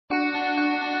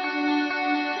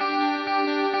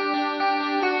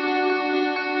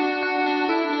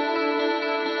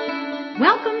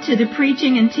Welcome to the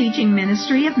preaching and teaching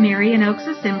ministry of Marion Oaks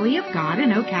Assembly of God in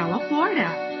Ocala,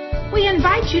 Florida. We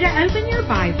invite you to open your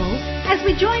Bible as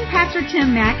we join Pastor Tim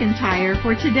McIntyre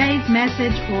for today's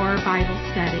message or Bible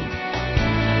study.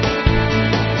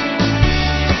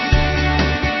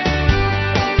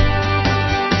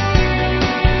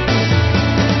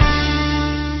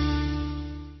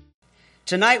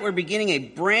 Tonight we're beginning a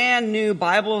brand new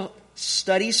Bible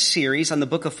study series on the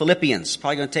book of Philippians.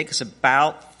 Probably going to take us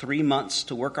about 3 months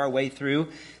to work our way through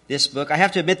this book. I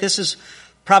have to admit, this is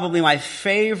probably my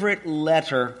favorite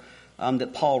letter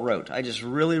that Paul wrote. I just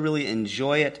really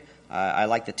enjoy it. I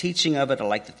like the teaching of it. I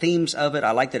like the themes of it.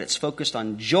 I like that it's focused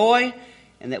on joy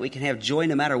and that we can have joy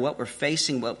no matter what we're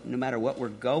facing, no matter what we're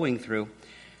going through.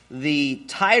 The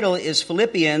title is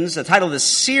Philippians. The title of the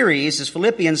series is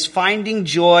Philippians, Finding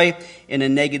Joy in a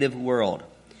Negative World.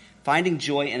 Finding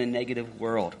joy in a negative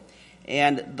world.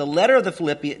 And the letter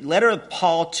of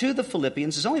Paul to the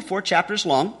Philippians is only 4 chapters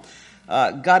long.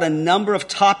 Got a number of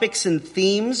topics and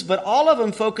themes, but all of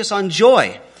them focus on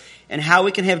joy and how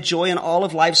we can have joy in all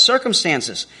of life's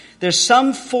circumstances. There's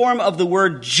some form of the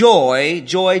word joy,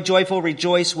 joyful,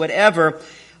 rejoice, whatever.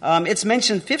 It's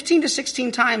mentioned 15 to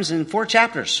 16 times in 4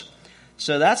 chapters.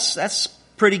 So that's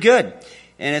pretty good.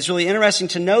 And it's really interesting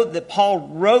to note that Paul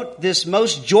wrote this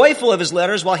most joyful of his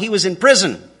letters while he was in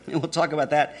prison. And we'll talk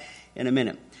about that in a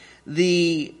minute.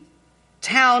 The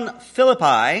town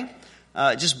Philippi,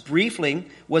 just briefly,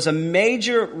 was a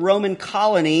major Roman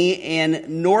colony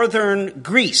in northern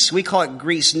Greece. We call it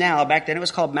Greece now. Back then it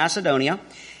was called Macedonia.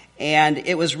 And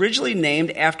it was originally named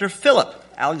after Philip,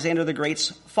 Alexander the Great's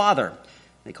father.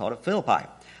 They called it Philippi.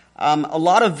 A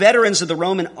lot of veterans of the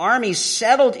Roman army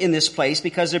settled in this place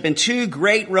because there have been 2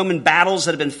 great Roman battles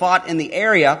that have been fought in the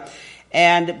area.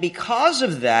 And because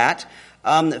of that,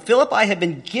 Philippi had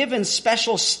been given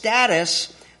special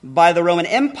status by the Roman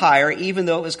Empire, even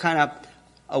though it was kind of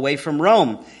away from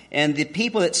Rome. And the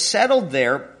people that settled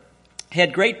there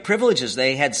had great privileges.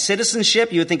 They had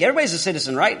citizenship. You would think everybody's a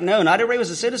citizen, right? No, not everybody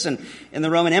was a citizen in the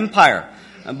Roman Empire.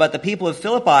 But the people of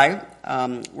Philippi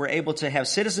were able to have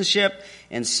citizenship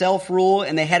and self-rule,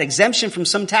 and they had exemption from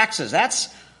some taxes. That's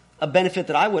a benefit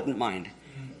that I wouldn't mind,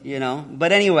 you know.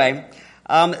 But anyway,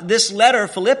 this letter,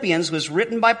 Philippians, was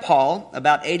written by Paul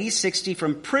about AD 60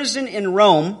 from prison in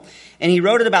Rome, and he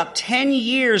wrote it about 10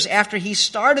 years after he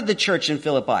started the church in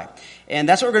Philippi. And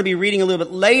that's what we're going to be reading a little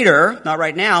bit later, not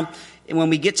right now. And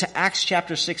when we get to Acts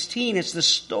chapter 16, it's the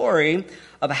story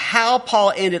of how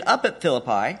Paul ended up at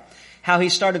Philippi, how he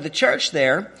started the church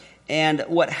there, and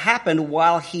what happened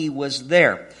while he was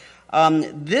there.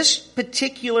 This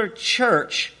particular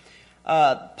church,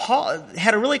 Paul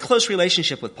had a really close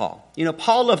relationship with Paul. You know,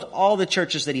 Paul loved all the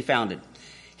churches that he founded.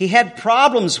 He had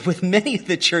problems with many of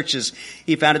the churches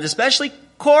he founded, especially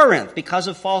Corinth, because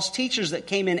of false teachers that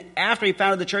came in after he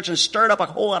founded the church and stirred up a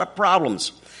whole lot of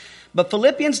problems. But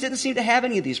Philippians didn't seem to have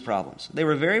any of these problems. They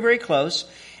were very close.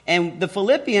 And the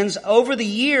Philippians, over the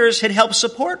years, had helped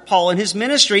support Paul in his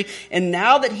ministry. And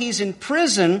now that he's in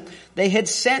prison, they had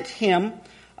sent him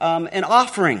an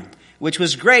offering, which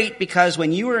was great because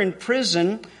when you were in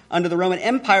prison under the Roman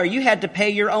Empire, you had to pay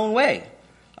your own way.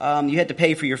 You had to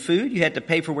pay for your food. You had to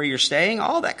pay for where you're staying,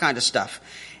 all that kind of stuff.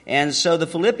 And so the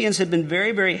Philippians had been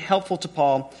very helpful to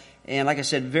Paul. And like I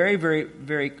said,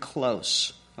 very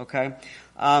close. Okay?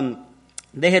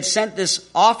 They had sent this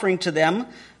offering to them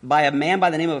by a man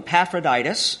by the name of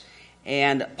Epaphroditus,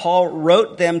 and Paul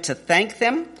wrote them to thank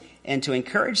them and to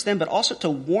encourage them, but also to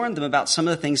warn them about some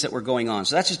of the things that were going on.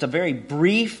 So that's just a very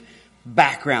brief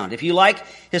background. If you like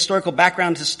historical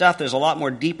background to stuff, there's a lot more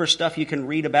deeper stuff you can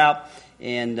read about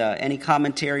in any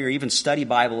commentary or even study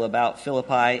Bible about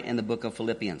Philippi and the book of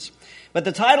Philippians. But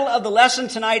the title of the lesson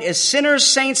tonight is Sinners,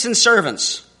 Saints, and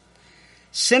Servants.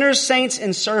 Sinners, Saints,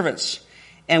 and Servants.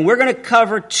 And we're going to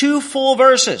cover 2 full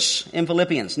verses in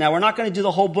Philippians. Now, we're not going to do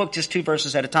the whole book, just 2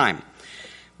 verses at a time.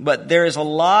 But there is a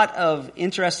lot of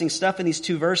interesting stuff in these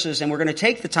 2 verses, and we're going to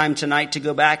take the time tonight to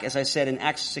go back, as I said, in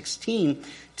Acts 16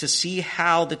 to see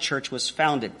how the church was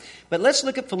founded. But let's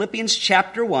look at Philippians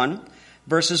chapter 1,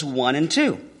 verses 1 and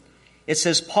 2. It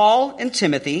says, Paul and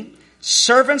Timothy,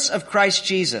 servants of Christ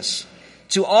Jesus,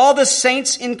 to all the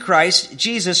saints in Christ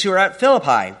Jesus who are at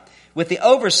Philippi, with the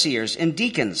overseers and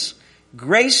deacons,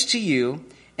 grace to you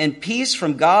and peace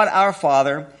from God our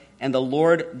Father and the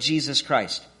Lord Jesus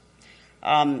Christ.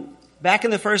 Back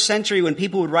in the first century, when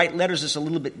people would write letters, it's a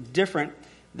little bit different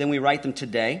than we write them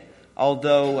today.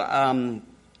 Although,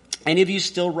 any of you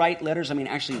still write letters? I mean,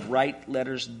 actually write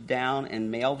letters down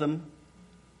and mail them?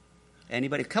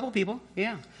 Anybody? A couple people?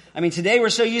 Yeah. I mean, today we're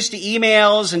so used to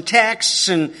emails and texts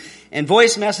and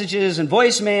voice messages and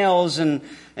voicemails and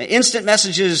instant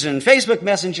messages and Facebook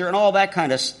Messenger and all that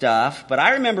kind of stuff. But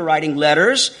I remember writing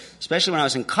letters, especially when I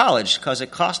was in college, because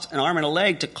it cost an arm and a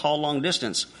leg to call long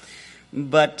distance.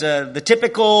 But the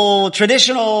typical,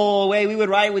 traditional way we would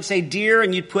write would say, dear,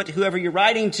 and you'd put whoever you're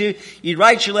writing to, you'd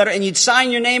write your letter, and you'd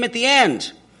sign your name at the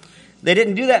end. They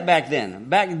didn't do that back then.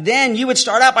 Back then, you would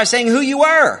start out by saying who you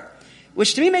were,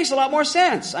 which to me makes a lot more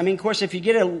sense. I mean, of course, if you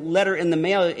get a letter in the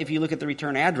mail, if you look at the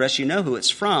return address, you know who it's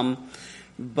from.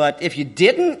 But if you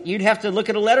didn't, you'd have to look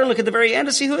at a letter, look at the very end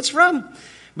to see who it's from.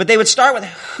 But they would start with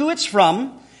who it's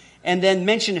from, and then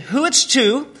mention who it's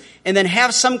to, and then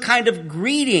have some kind of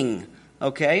greeting,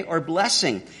 okay, or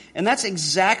blessing. And that's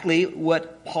exactly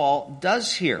what Paul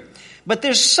does here. But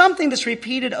there's something that's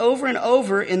repeated over and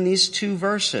over in these two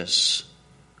verses.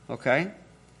 Okay?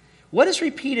 What is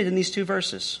repeated in these two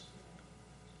verses?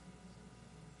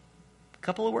 A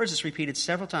couple of words that's repeated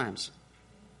several times.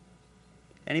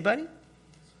 Anybody?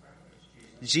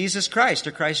 Jesus Christ,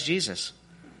 or Christ Jesus.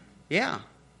 Yeah.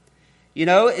 You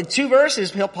know, in two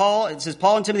verses, it says,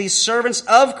 Paul and Timothy, servants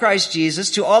of Christ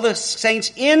Jesus, to all the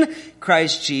saints in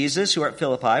Christ Jesus who are at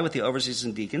Philippi with the overseers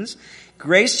and deacons.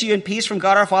 Grace to you and peace from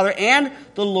God our Father and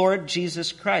the Lord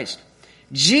Jesus Christ.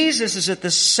 Jesus is at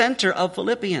the center of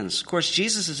Philippians. Of course,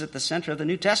 Jesus is at the center of the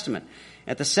New Testament,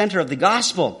 at the center of the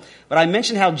gospel. But I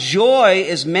mentioned how joy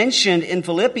is mentioned in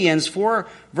Philippians 4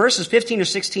 verses 15 or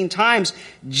 16 times.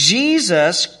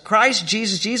 Jesus Christ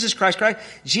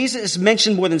Jesus is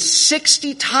mentioned more than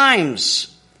 60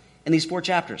 times in these 4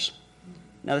 chapters.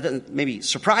 Now, that doesn't maybe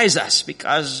surprise us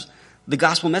because the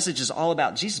gospel message is all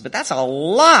about Jesus, but that's a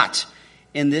lot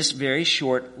in this very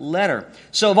short letter.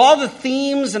 So of all the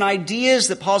themes and ideas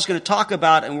that Paul's going to talk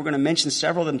about, and we're going to mention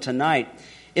several of them tonight,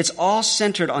 it's all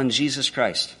centered on Jesus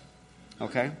Christ.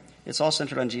 Okay? It's all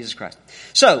centered on Jesus Christ.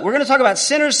 So, we're going to talk about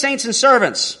sinners, saints, and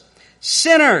servants.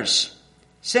 Sinners.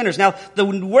 Sinners. Now, the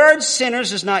word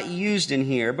sinners is not used in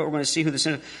here, but we're going to see who the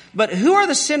sinners are. But who are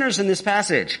the sinners in this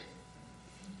passage?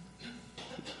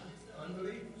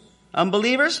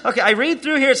 Unbelievers? Okay, I read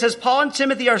through here. It says, Paul and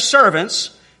Timothy are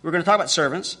servants. We're going to talk about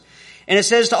servants. And it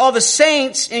says, to all the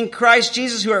saints in Christ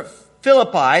Jesus who are at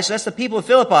Philippi. So that's the people of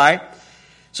Philippi.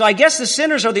 So I guess the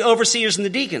sinners are the overseers and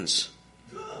the deacons.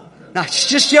 No,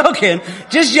 just joking.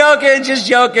 Just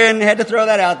joking. Had to throw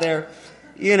that out there.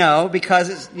 You know, because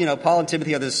it's, you know, Paul and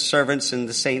Timothy are the servants and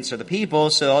the saints are the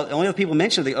people. So only the people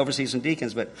mentioned are the overseers and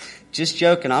deacons. But just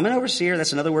joking. I'm an overseer.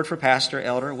 That's another word for pastor,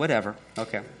 elder, whatever.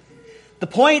 Okay. The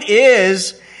point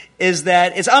is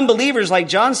that it's unbelievers, like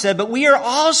John said, but we are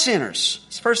all sinners.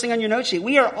 It's the first thing on your note sheet.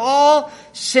 We are all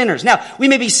sinners. Now, we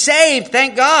may be saved,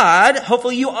 thank God.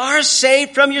 Hopefully you are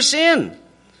saved from your sin.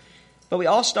 But we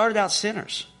all started out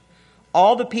sinners.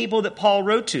 All the people that Paul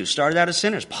wrote to started out as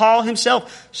sinners. Paul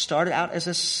himself started out as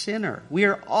a sinner. We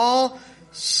are all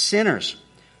sinners.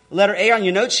 Letter A on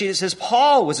your note sheet, it says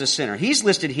Paul was a sinner. He's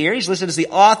listed here. He's listed as the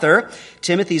author.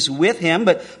 Timothy's with him,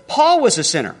 but Paul was a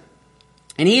sinner.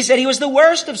 And he said he was the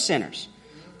worst of sinners.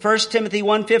 1 Timothy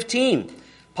 1:15.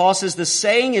 Paul says, the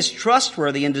saying is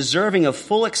trustworthy and deserving of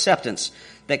full acceptance,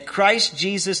 that Christ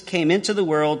Jesus came into the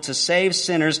world to save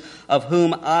sinners, of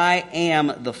whom I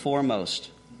am the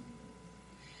foremost.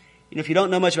 You know, if you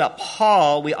don't know much about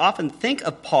Paul, we often think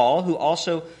of Paul, who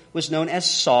also was known as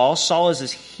Saul. Saul is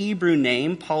his Hebrew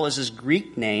name. Paul is his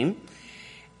Greek name.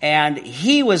 And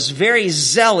he was very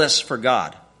zealous for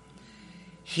God.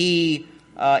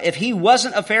 If he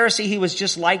wasn't a Pharisee, he was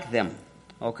just like them.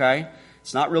 Okay?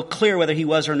 It's not real clear whether he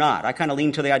was or not. I kind of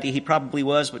lean to the idea he probably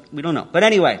was, but we don't know. But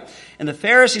anyway, and the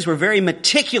Pharisees were very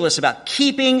meticulous about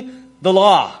keeping the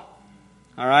law.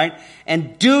 All right?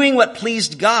 And doing what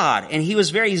pleased God. And he was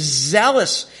very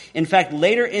zealous. In fact,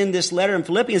 later in this letter in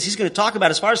Philippians, he's going to talk about,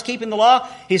 as far as keeping the law,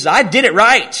 he says, I did it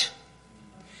right.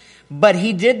 But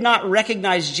he did not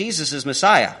recognize Jesus as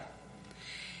Messiah.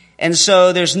 And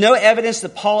so there's no evidence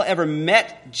that Paul ever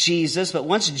met Jesus, but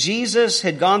once Jesus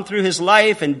had gone through his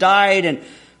life and died and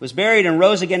was buried and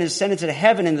rose again and ascended to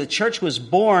heaven and the church was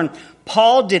born,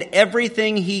 Paul did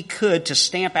everything he could to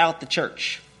stamp out the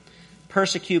church,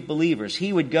 persecute believers.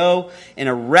 He would go and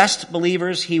arrest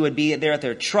believers. He would be there at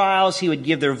their trials. He would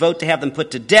give their vote to have them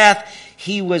put to death.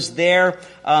 He was there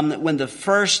when the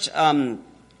first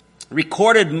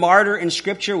recorded martyr in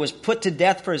Scripture was put to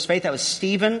death for his faith. That was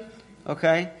Stephen.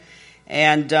 Okay?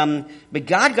 But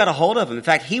God got a hold of him. In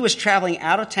fact, he was traveling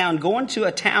out of town, going to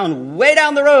a town way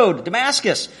down the road,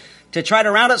 Damascus, to try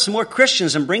to round up some more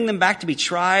Christians and bring them back to be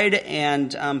tried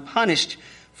and punished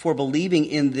for believing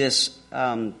in this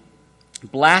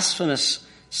blasphemous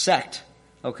sect.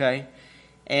 Okay?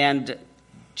 And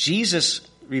Jesus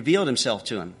revealed himself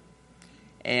to him.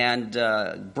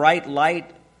 And bright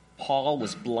light Paul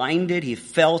was blinded. He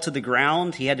fell to the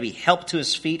ground. He had to be helped to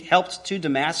his feet, helped to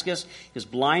Damascus. He was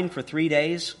blind for 3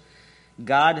 days.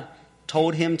 God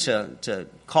told him to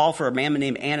call for a man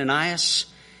named Ananias.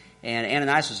 And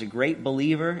Ananias was a great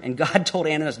believer. And God told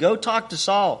Ananias, go talk to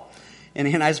Saul. And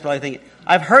Ananias probably thinking,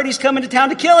 I've heard he's coming to town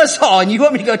to kill us all, and you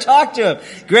want me to go talk to him.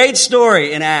 Great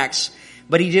story in Acts.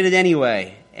 But he did it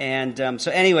anyway. And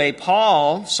so anyway,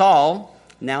 Saul,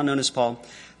 now known as Paul,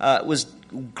 was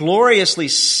gloriously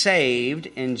saved.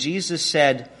 And Jesus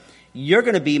said, you're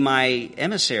going to be my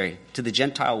emissary to the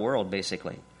Gentile world,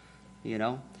 basically. You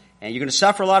know, and you're going to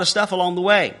suffer a lot of stuff along the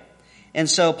way. And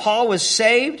so Paul was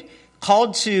saved,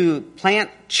 called to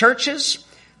plant churches.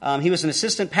 He was an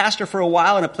assistant pastor for a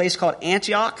while in a place called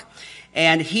Antioch.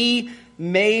 And he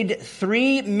made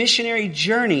 3 missionary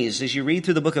journeys as you read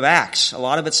through the book of Acts. A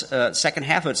lot of its second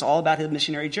half of it's all about his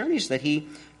missionary journeys that he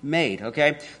made.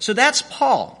 Okay, so that's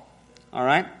Paul. All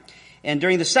right. And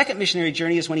during the second missionary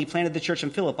journey is when he planted the church in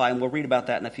Philippi, and we'll read about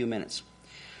that in a few minutes.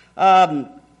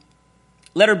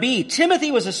 Letter B, Timothy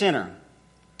was a sinner.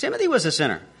 Timothy was a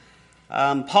sinner.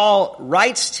 Paul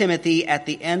writes Timothy at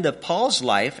the end of Paul's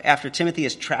life, after Timothy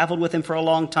has traveled with him for a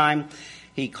long time.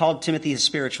 He called Timothy his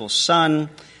spiritual son.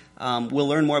 We'll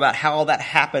learn more about how all that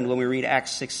happened when we read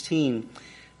Acts 16.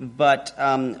 But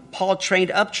Paul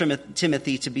trained up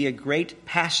Timothy to be a great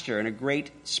pastor and a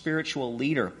great spiritual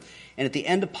leader. And at the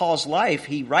end of Paul's life,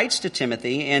 he writes to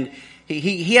Timothy, and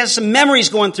he has some memories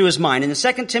going through his mind. In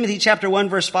 2 Timothy chapter 1,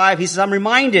 verse 5, he says, I'm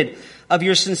reminded of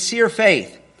your sincere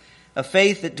faith, a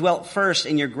faith that dwelt first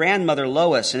in your grandmother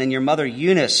Lois and in your mother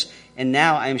Eunice, and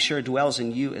now I am sure dwells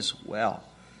in you as well.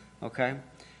 Okay?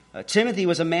 Timothy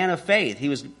was a man of faith. He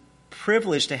was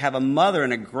privileged to have a mother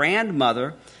and a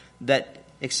grandmother that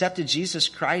accepted Jesus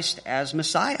Christ as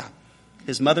Messiah.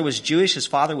 His mother was Jewish. His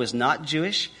father was not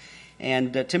Jewish.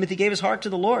 And Timothy gave his heart to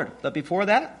the Lord. But before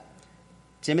that,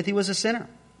 Timothy was a sinner.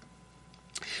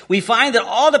 We find that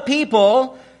all the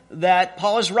people that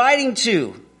Paul is writing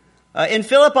to in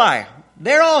Philippi,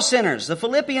 they're all sinners. The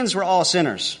Philippians were all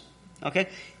sinners. Okay?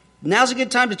 Now's a good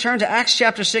time to turn to Acts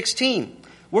chapter 16.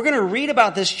 We're going to read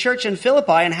about this church in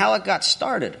Philippi and how it got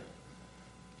started.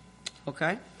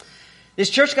 Okay? This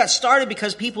church got started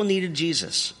because people needed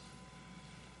Jesus.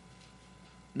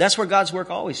 That's where God's work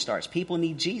always starts. People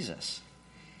need Jesus.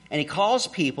 And he calls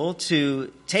people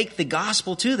to take the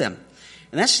gospel to them.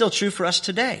 And that's still true for us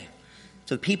today.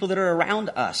 To the people that are around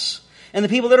us. And the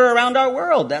people that are around our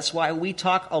world. That's why we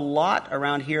talk a lot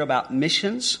around here about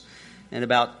missions and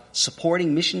about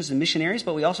supporting missions and missionaries.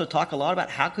 But we also talk a lot about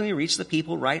how can we reach the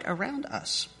people right around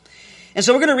us. And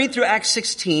so we're going to read through Acts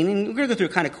 16. And we're going to go through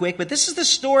it kind of quick. But this is the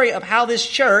story of how this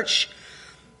church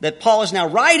that Paul is now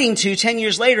writing to 10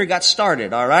 years later got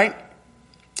started. All right?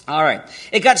 All right.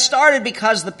 It got started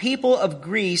because the people of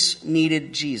Greece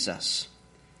needed Jesus.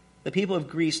 The people of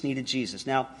Greece needed Jesus.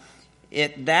 Now,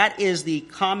 that is the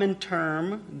common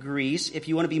term, Greece. If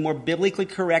you want to be more biblically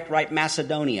correct, write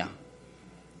Macedonia.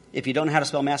 If you don't know how to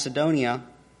spell Macedonia,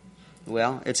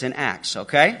 well, it's in Acts,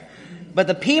 okay? But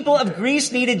the people of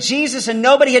Greece needed Jesus, and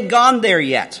nobody had gone there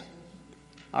yet.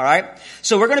 All right?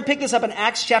 So we're going to pick this up in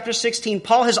Acts chapter 16.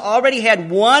 Paul has already had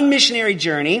one missionary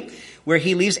journey where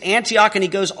he leaves Antioch and he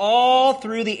goes all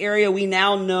through the area we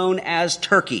now know as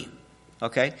Turkey.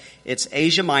 Okay? It's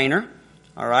Asia Minor.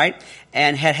 All right?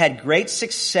 And had great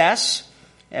success.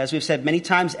 As we've said many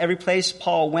times, every place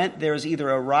Paul went, there was either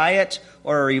a riot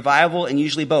or a revival, and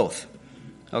usually both.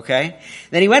 Okay?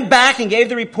 Then he went back and gave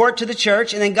the report to the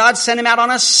church, and then God sent him out on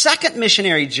a second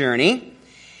missionary journey.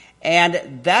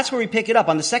 And that's where we pick it up.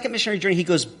 On the second missionary journey, he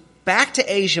goes back to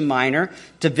Asia Minor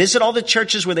to visit all the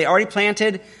churches where they already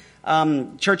planted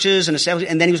churches and established,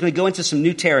 and then he was going to go into some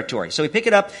new territory. So we pick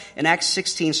it up in Acts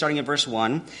 16, starting at verse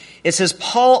 1. It says,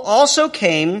 Paul also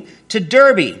came to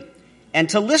Derbe and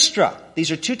to Lystra.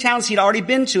 These are 2 towns he'd already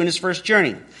been to in his first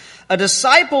journey. A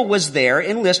disciple was there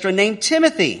in Lystra named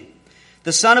Timothy,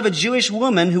 the son of a Jewish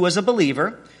woman who was a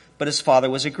believer, but his father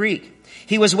was a Greek.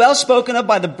 He was well spoken of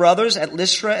by the brothers at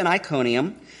Lystra and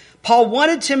Iconium. Paul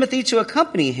wanted Timothy to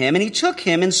accompany him, and he took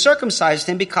him and circumcised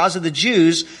him because of the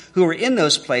Jews who were in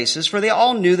those places, for they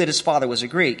all knew that his father was a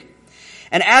Greek.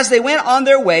 And as they went on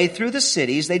their way through the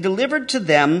cities, they delivered to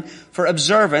them for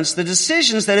observance the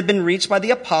decisions that had been reached by the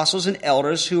apostles and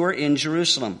elders who were in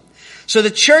Jerusalem. So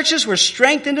the churches were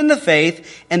strengthened in the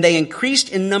faith, and they increased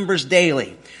in numbers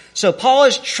daily. So Paul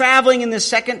is traveling in this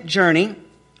second journey,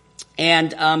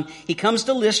 and he comes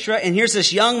to Lystra, and here's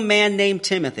this young man named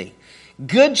Timothy.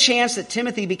 Good chance that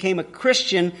Timothy became a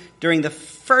Christian during the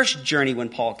first journey when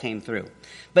Paul came through.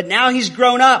 But now he's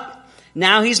grown up.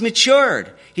 Now he's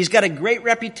matured. He's got a great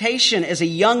reputation as a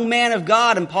young man of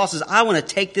God. And Paul says, I want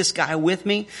to take this guy with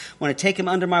me. I want to take him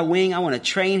under my wing. I want to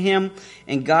train him.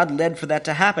 And God led for that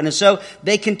to happen. And so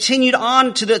they continued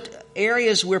on to the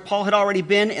areas where Paul had already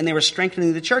been, and they were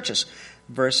strengthening the churches.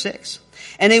 Verse 6.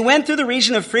 And they went through the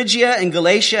region of Phrygia and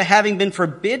Galatia, having been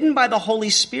forbidden by the Holy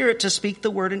Spirit to speak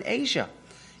the word in Asia.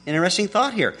 Interesting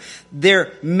thought here.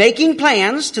 They're making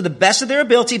plans to the best of their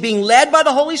ability, being led by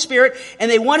the Holy Spirit, and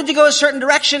they wanted to go a certain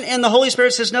direction, and the Holy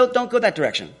Spirit says, no, don't go that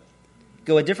direction.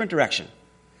 Go a different direction.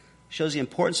 Shows the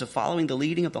importance of following the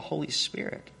leading of the Holy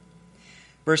Spirit.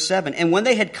 Verse 7, and when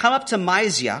they had come up to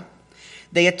Mysia,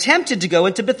 they attempted to go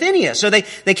into Bithynia. So they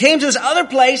came to this other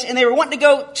place, and they were wanting to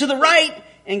go to the right,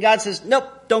 and God says,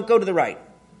 nope, don't go to the right.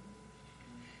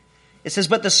 It says,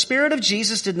 but the Spirit of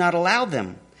Jesus did not allow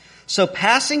them. So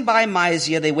passing by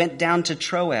Mysia, they went down to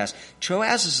Troas.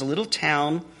 Troas is a little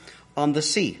town on the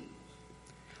sea.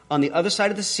 On the other side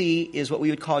of the sea is what we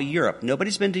would call Europe.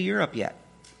 Nobody's been to Europe yet.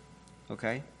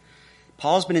 Okay?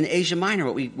 Paul's been in Asia Minor,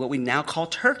 what we now call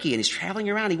Turkey, and he's traveling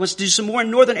around. He wants to do some more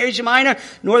in northern Asia Minor,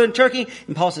 northern Turkey.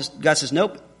 And God says,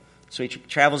 nope. So he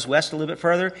travels west a little bit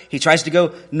further. He tries to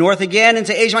go north again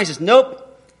into Asia Minor. He says,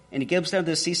 nope. And he goes down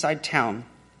to the seaside town.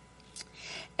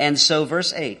 And so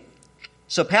verse 8.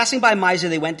 So passing by Mysia,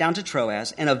 they went down to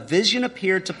Troas, and a vision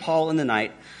appeared to Paul in the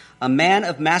night. A man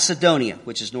of Macedonia,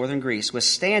 which is northern Greece, was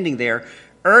standing there,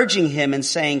 urging him and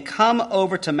saying, come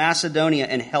over to Macedonia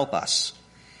and help us.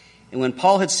 And when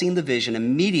Paul had seen the vision,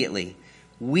 immediately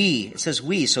it says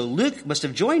we, so Luke must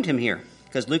have joined him here,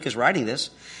 because Luke is writing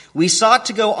this. We sought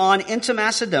to go on into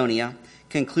Macedonia,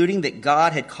 concluding that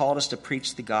God had called us to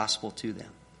preach the gospel to them.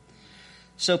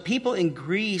 So people in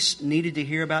Greece needed to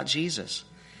hear about Jesus.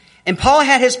 And Paul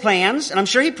had his plans, and I'm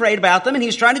sure he prayed about them, and he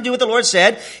was trying to do what the Lord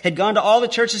said, had gone to all the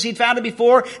churches he'd founded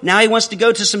before. Now he wants to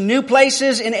go to some new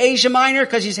places in Asia Minor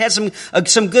because he's had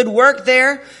some good work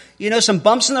there. You know, some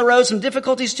bumps in the road, some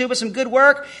difficulties too, but some good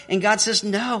work. And God says,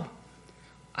 no,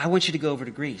 I want you to go over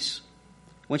to Greece.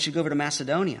 I want you to go over to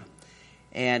Macedonia.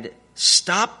 And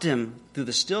stopped him through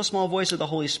the still small voice of the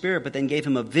Holy Spirit, but then gave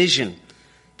him a vision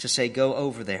to say, go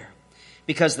over there.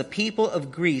 Because the people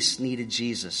of Greece needed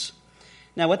Jesus.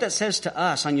 Now, what that says to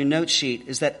us on your note sheet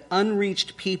is that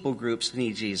unreached people groups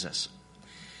need Jesus.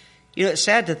 You know, it's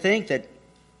sad to think that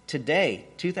today,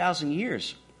 2,000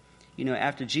 years,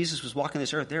 after Jesus was walking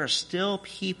this earth, there are still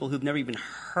people who've never even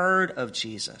heard of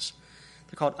Jesus.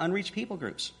 They're called unreached people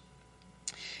groups.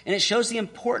 And it shows the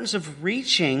importance of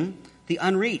reaching the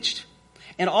unreached.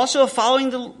 And also of following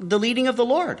the leading of the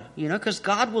Lord, because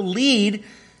God will lead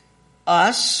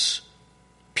us,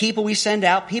 people we send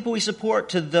out, people we support,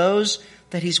 to those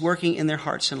that he's working in their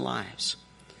hearts and lives.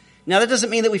 Now, that doesn't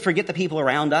mean that we forget the people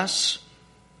around us.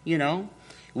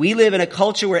 We live in a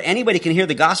culture where anybody can hear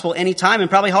the gospel anytime, and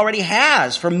probably already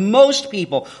has for most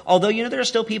people. Although, there are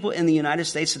still people in the United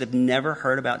States that have never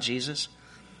heard about Jesus.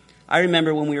 I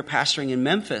remember when we were pastoring in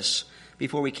Memphis,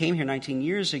 before we came here 19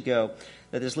 years ago,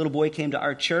 that this little boy came to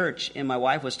our church, and my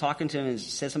wife was talking to him and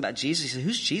said something about Jesus. He said,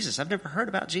 who's Jesus? I've never heard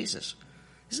about Jesus.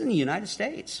 This is in the United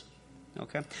States.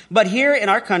 Okay. But here in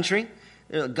our country,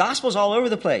 the gospel's all over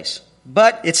the place,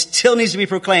 but it still needs to be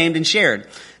proclaimed and shared,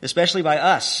 especially by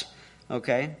us,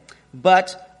 okay?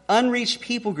 But unreached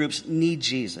people groups need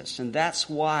Jesus, and that's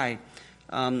why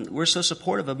we're so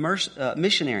supportive of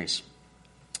missionaries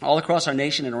all across our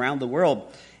nation and around the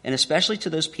world, and especially to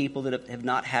those people that have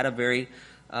not had a very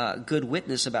good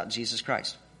witness about Jesus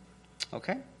Christ,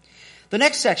 okay? The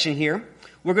next section here,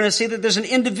 we're going to see that there's an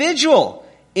individual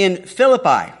in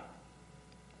Philippi.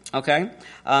 Okay?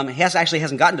 He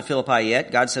hasn't gotten to Philippi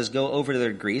yet. God says go over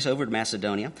to Greece, over to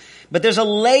Macedonia. But there's a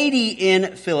lady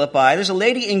in Philippi. There's a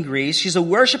lady in Greece. She's a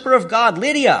worshiper of God.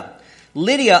 Lydia,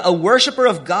 a worshiper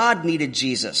of God, needed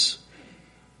Jesus.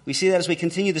 We see that as we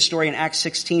continue the story in Acts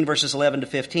 16, verses 11 to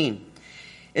 15.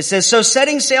 It says, so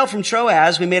setting sail from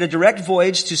Troas, we made a direct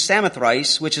voyage to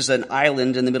Samothrace, which is an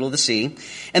island in the middle of the sea.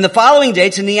 And the following day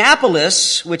to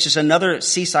Neapolis, which is another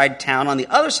seaside town on the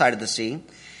other side of the sea.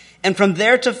 And from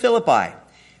there to Philippi,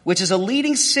 which is a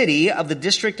leading city of the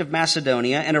district of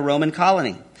Macedonia and a Roman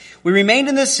colony. We remained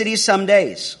in this city some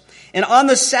days. And on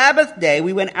the Sabbath day,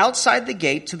 we went outside the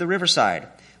gate to the riverside,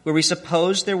 where we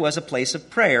supposed there was a place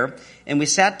of prayer, and we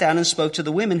sat down and spoke to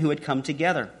the women who had come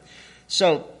together.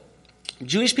 So,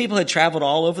 Jewish people had traveled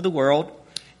all over the world,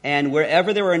 and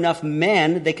wherever there were enough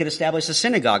men, they could establish a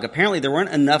synagogue. Apparently, there weren't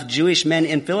enough Jewish men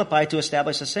in Philippi to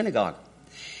establish a synagogue.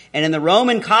 And in the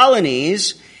Roman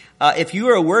colonies, if you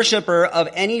were a worshiper of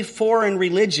any foreign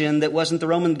religion that wasn't the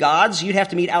Roman gods, you'd have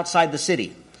to meet outside the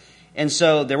city. And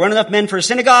so there weren't enough men for a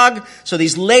synagogue, so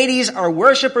these ladies are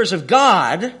worshipers of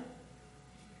God,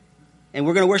 And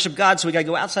we're going to worship God, so we got to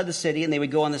go outside the city, and they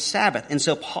would go on the Sabbath. And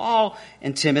so Paul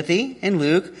and Timothy and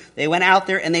Luke, they went out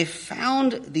there and they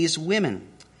found these women.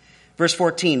 Verse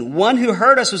 14, one who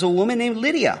heard us was a woman named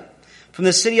Lydia from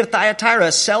the city of Thyatira,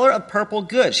 a seller of purple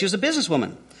goods. She was a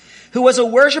businesswoman who was a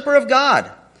worshiper of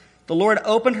God. The Lord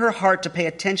opened her heart to pay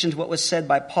attention to what was said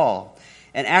by Paul.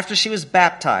 And after she was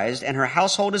baptized, and her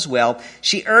household as well,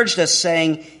 she urged us,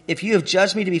 saying, if you have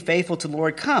judged me to be faithful to the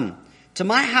Lord, come to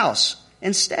my house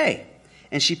and stay.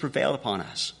 And she prevailed upon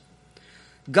us.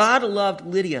 God loved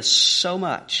Lydia so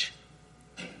much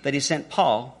that he sent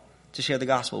Paul to share the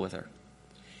gospel with her.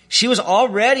 She was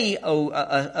already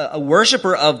a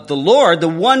worshiper of the Lord, the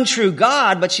one true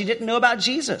God, but she didn't know about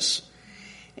Jesus.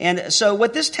 And so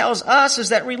what this tells us is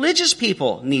that religious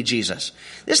people need Jesus.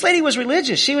 This lady was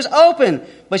religious. She was open,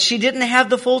 but she didn't have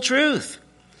the full truth.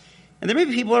 And there may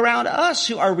be people around us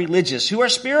who are religious, who are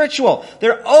spiritual.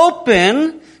 They're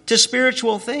open to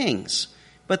spiritual things,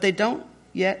 but they don't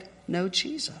yet know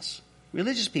Jesus.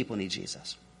 Religious people need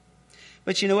Jesus.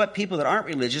 But you know what? People that aren't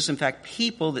religious, in fact,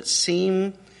 people that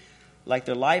seem like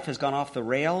their life has gone off the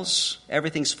rails,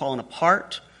 everything's fallen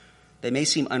apart, they may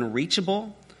seem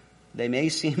unreachable, they may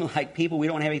seem like people we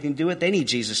don't have anything to do with, they need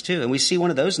Jesus too. And we see one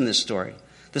of those in this story.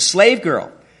 The slave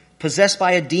girl, possessed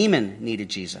by a demon, needed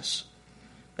Jesus.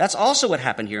 That's also what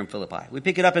happened here in Philippi. We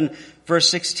pick it up in verse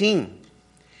 16.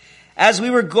 As we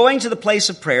were going to the place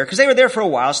of prayer, because they were there for a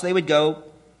while, so they would go,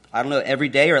 I don't know, every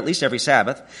day or at least every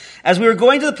Sabbath. As we were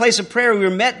going to the place of prayer, we were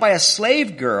met by a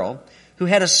slave girl who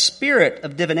had a spirit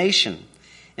of divination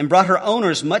and brought her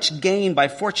owners much gain by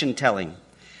fortune telling.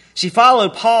 She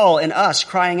followed Paul and us,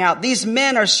 crying out, these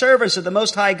men are servants of the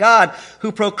Most High God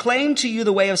who proclaim to you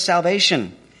the way of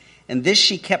salvation. And this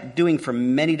she kept doing for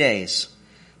many days.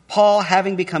 Paul,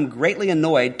 having become greatly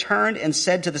annoyed, turned and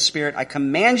said to the spirit, I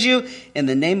command you in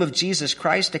the name of Jesus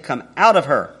Christ to come out of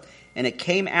her. And it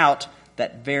came out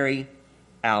that very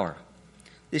hour.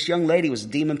 This young lady was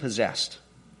demon possessed.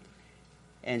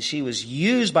 And she was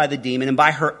used by the demon and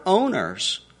by her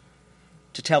owners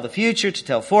to tell the future, to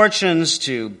tell fortunes,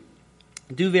 to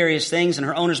do various things. And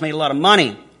her owners made a lot of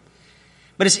money.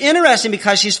 But it's interesting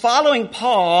because she's following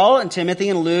Paul and Timothy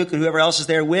and Luke and whoever else is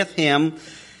there with him.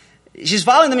 She's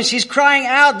following them and she's crying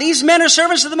out, these men are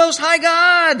servants of the Most High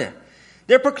God.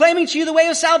 They're proclaiming to you the way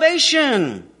of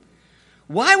salvation.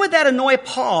 Why would that annoy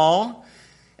Paul,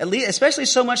 at least, especially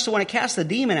so much to want to cast the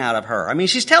demon out of her? I mean,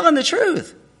 she's telling the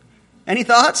truth. Any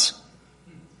thoughts?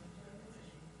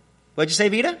 What'd you say,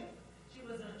 Vita? She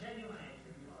was a genuine.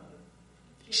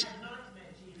 She had not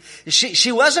met Jesus.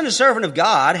 She wasn't a servant of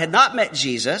God, had not met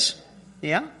Jesus.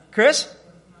 Yeah? Chris?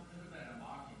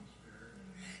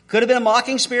 Could have been a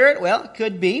mocking spirit. Well, it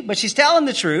could be, but she's telling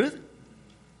the truth.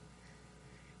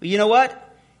 But you know what?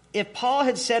 If Paul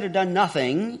had said or done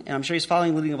nothing, and I'm sure he's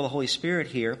following the leading of the Holy Spirit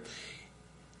here,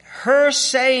 her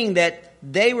saying that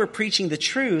they were preaching the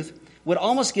truth would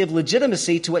almost give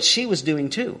legitimacy to what she was doing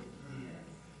too.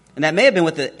 And that may have been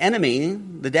what the enemy,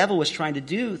 the devil, was trying to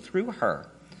do through her,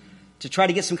 to try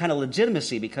to get some kind of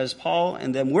legitimacy, because Paul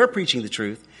and them were preaching the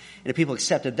truth. And if people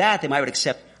accepted that, they might would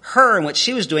accept her and what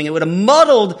she was doing. It would have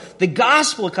muddled the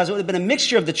gospel because it would have been a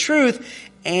mixture of the truth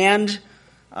and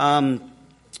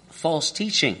false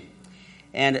teaching.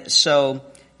 And so,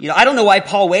 I don't know why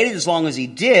Paul waited as long as he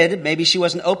did. Maybe she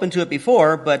wasn't open to it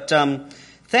before, but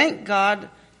thank God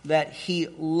that he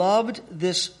loved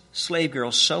this slave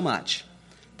girl so much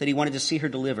that he wanted to see her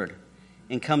delivered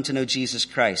and come to know Jesus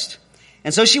Christ.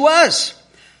 And so she was.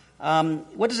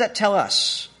 What does that tell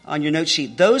us on your note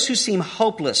sheet? Those who seem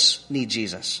hopeless need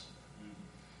Jesus.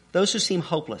 Those who seem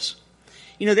hopeless.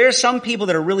 There are some people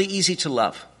that are really easy to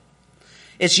love.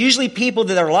 It's usually people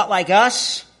that are a lot like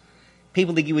us,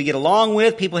 people that we get along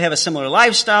with, people who have a similar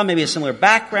lifestyle, maybe a similar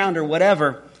background or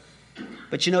whatever.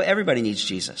 But everybody needs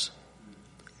Jesus.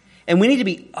 And we need to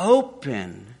be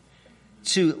open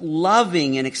to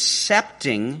loving and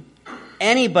accepting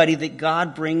anybody that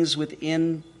God brings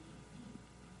within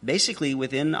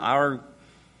our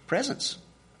presence.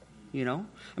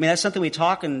 That's something we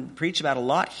talk and preach about a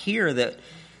lot here, that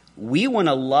we want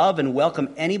to love and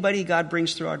welcome anybody God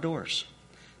brings through our doors.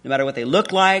 No matter what they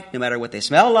look like, no matter what they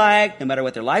smell like, no matter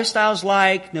what their lifestyle's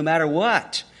like, no matter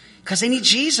what. Because they need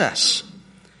Jesus.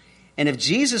 And if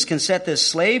Jesus can set this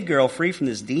slave girl free from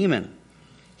this demon,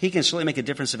 he can surely make a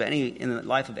difference in the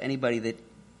life of anybody that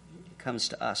comes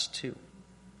to us too.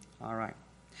 All right.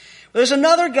 Well, there's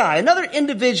another guy, another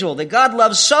individual that God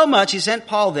loves so much, he sent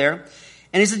Paul there,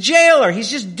 and he's a jailer. He's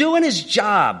just doing his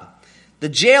job. The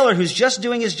jailer who's just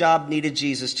doing his job needed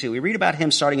Jesus too. We read about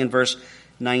him starting in verse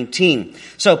 19.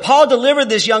 So Paul delivered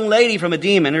this young lady from a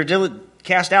demon, or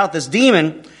cast out this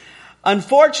demon,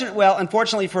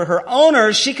 Unfortunately for her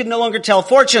owners, she could no longer tell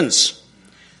fortunes.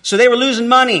 So they were losing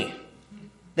money.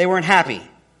 They weren't happy.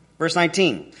 Verse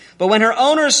 19. But when her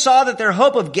owners saw that their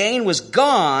hope of gain was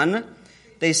gone,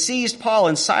 they seized Paul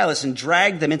and Silas and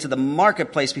dragged them into the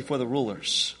marketplace before the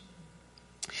rulers.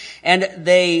 And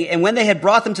when they had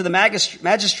brought them to the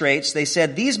magistrates, they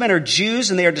said, "These men are Jews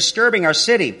and they are disturbing our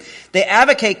city. They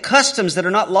advocate customs that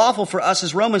are not lawful for us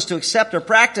as Romans to accept or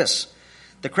practice."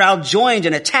 The crowd joined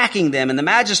in attacking them, and the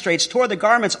magistrates tore the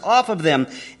garments off of them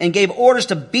and gave orders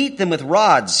to beat them with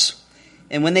rods.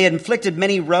 And when they had inflicted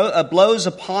many blows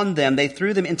upon them, they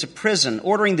threw them into prison,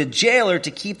 ordering the jailer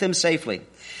to keep them safely.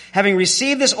 Having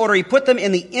received this order, he put them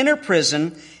in the inner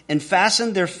prison and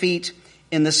fastened their feet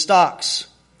in the stocks.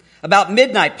 About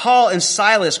midnight, Paul and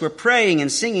Silas were praying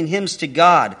and singing hymns to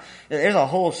God. There's a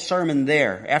whole sermon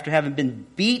there. After having been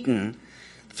beaten,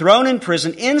 thrown in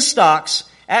prison, in stocks,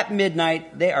 at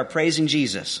midnight, they are praising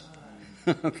Jesus.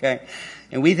 Okay?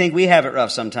 And we think we have it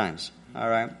rough sometimes. All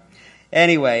right?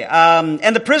 Anyway,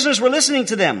 and the prisoners were listening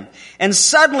to them. And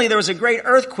suddenly there was a great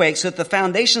earthquake so that the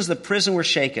foundations of the prison were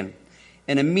shaken.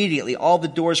 And immediately all the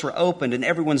doors were opened and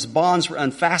everyone's bonds were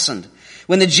unfastened.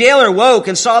 When the jailer woke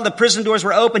and saw the prison doors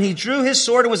were open, he drew his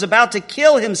sword and was about to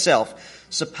kill himself,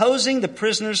 supposing the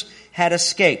prisoners had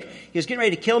escaped. He was getting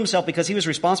ready to kill himself because he was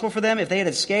responsible for them. If they had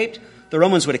escaped, the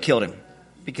Romans would have killed him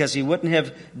because he wouldn't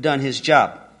have done his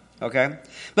job. Okay?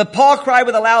 But Paul cried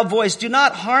with a loud voice, "Do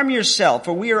not harm yourself,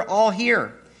 for we are all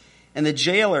here." And the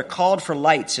jailer called for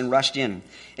lights and rushed in.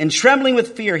 And trembling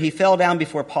with fear, he fell down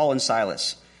before Paul and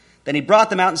Silas. Then he brought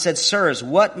them out and said, "Sirs,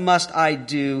 what must I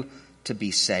do to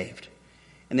be saved?"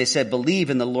 And they said, "Believe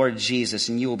in the Lord Jesus,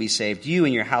 and you will be saved, you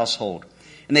and your household."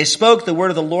 And they spoke the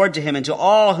word of the Lord to him and to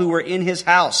all who were in his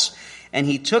house. And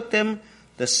he took them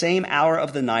the same hour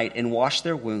of the night and washed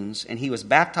their wounds. And he was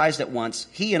baptized at once,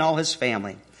 he and all his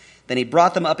family. Then he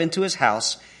brought them up into his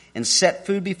house and set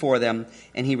food before them.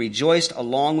 And he rejoiced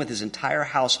along with his entire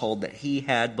household that he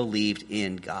had believed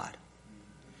in God.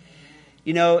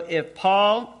 You know, if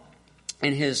Paul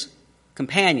and his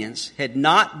companions had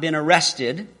not been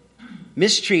arrested,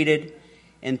 mistreated,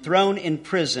 and thrown in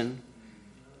prison,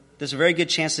 there's a very good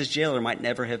chance this jailer might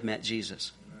never have met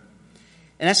Jesus.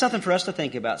 And that's something for us to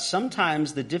think about.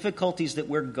 Sometimes the difficulties that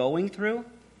we're going through,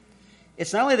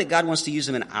 it's not only that God wants to use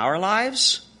them in our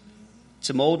lives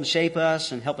to mold and shape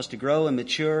us and help us to grow and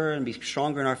mature and be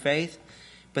stronger in our faith,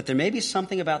 but there may be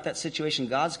something about that situation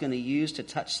God's going to use to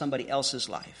touch somebody else's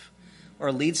life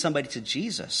or lead somebody to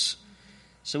Jesus.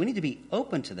 So we need to be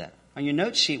open to that. On your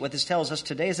note sheet, what this tells us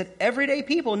today is that everyday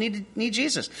people need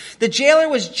Jesus. The jailer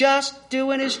was just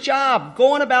doing his job,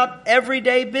 going about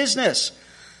everyday business.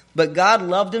 But God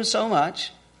loved him so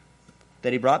much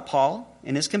that he brought Paul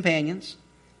and his companions,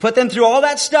 put them through all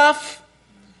that stuff,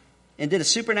 and did a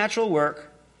supernatural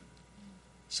work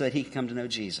so that he could come to know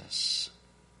Jesus.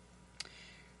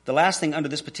 The last thing under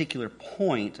this particular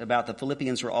point about the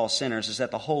Philippians were all sinners is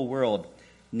that the whole world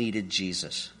needed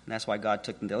Jesus. And that's why God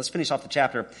took them there. Let's finish off the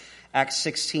chapter, Acts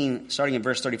 16, starting in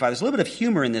verse 35. There's a little bit of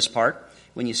humor in this part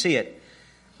when you see it.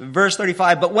 Verse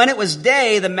 35, "But when it was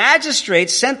day, the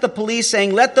magistrates sent the police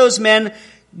saying, 'Let those men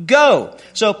go.'"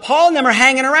 So Paul and them are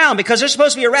hanging around because they're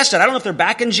supposed to be arrested. I don't know if they're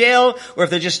back in jail or if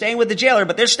they're just staying with the jailer,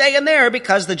 but they're staying there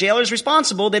because the jailer is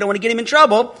responsible. They don't want to get him in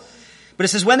trouble. But it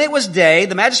says, "When it was day,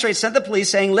 the magistrates sent the police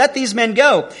saying, 'Let these men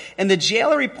go.' And the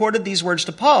jailer reported these words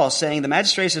to Paul, saying, 'The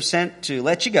magistrates have sent to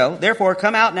let you go. Therefore,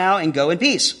 come out now and go in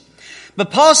peace.'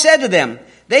 But Paul said to them,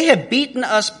 'They have beaten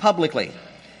us publicly,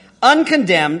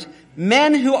 uncondemned,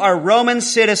 men who are Roman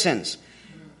citizens.'"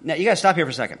 Now, you got to stop here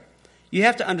for a second. You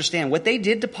have to understand what they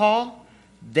did to Paul,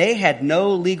 they had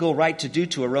no legal right to do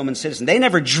to a Roman citizen. They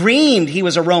never dreamed he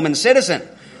was a Roman citizen.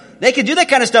 They could do that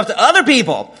kind of stuff to other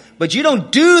people, but you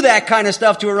don't do that kind of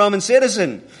stuff to a Roman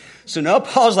citizen. So no,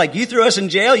 Paul's like, "You threw us in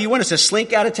jail? You want us to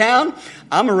slink out of town?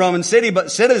 I'm a Roman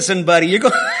citizen, buddy. You're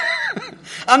going."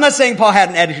 I'm not saying Paul had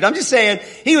an attitude. I'm just saying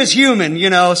he was human,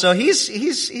 so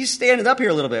he's standing up here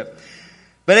a little bit.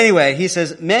 But anyway, he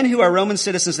says, "Men who are Roman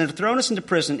citizens and have thrown us into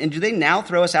prison, and do they now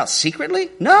throw us out secretly?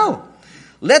 No.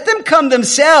 Let them come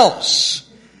themselves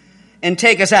and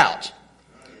take us out."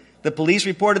 The police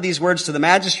reported these words to the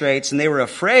magistrates, and they were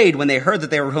afraid when they heard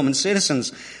that they were Roman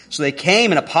citizens. So they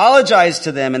came and apologized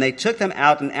to them, and they took them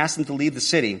out and asked them to leave the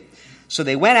city. So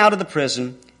they went out of the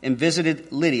prison and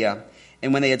visited Lydia,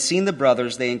 and when they had seen the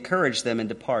brothers, they encouraged them and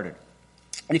departed.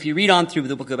 And if you read on through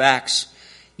the book of Acts,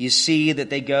 you see that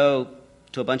they go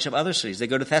to a bunch of other cities. They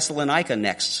go to Thessalonica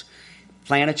next,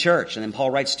 plant a church, and then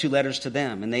Paul writes 2 letters to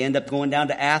them, and they end up going down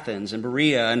to Athens and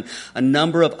Berea and a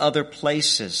number of other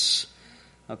places.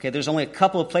 Okay, there's only a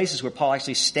couple of places where Paul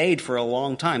actually stayed for a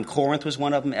long time. Corinth was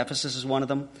one of them. Ephesus is one of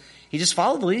them. He just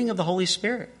followed the leading of the Holy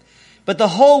Spirit. But the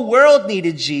whole world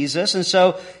needed Jesus, and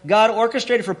so God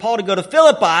orchestrated for Paul to go to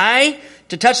Philippi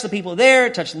to touch the people there,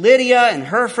 touch Lydia and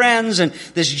her friends and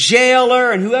this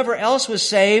jailer and whoever else was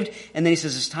saved. And then he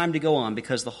says, it's time to go on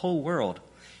because the whole world.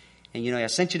 And I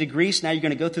sent you to Greece, now you're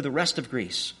going to go through the rest of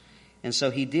Greece. And so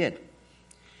he did.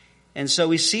 And so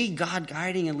we see God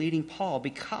guiding and leading Paul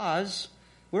because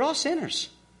we're all sinners.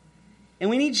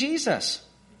 And we need Jesus.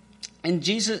 And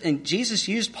Jesus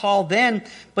used Paul then,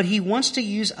 but he wants to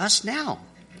use us now.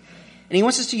 And he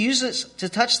wants us to use this to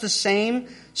touch the same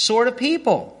sort of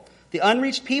people. The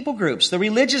unreached people groups, the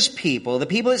religious people, the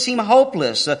people that seem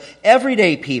hopeless, the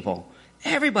everyday people.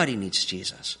 Everybody needs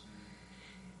Jesus.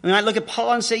 We might look at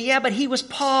Paul and say, yeah, but he was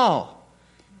Paul.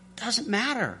 Doesn't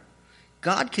matter.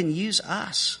 God can use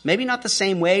us. Maybe not the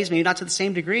same ways, maybe not to the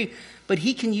same degree, but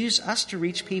he can use us to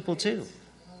reach people too.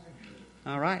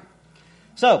 All right.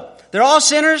 So, they're all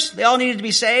sinners. They all needed to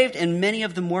be saved, and many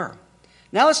of them were.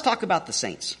 Now let's talk about the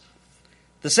saints.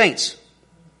 The saints.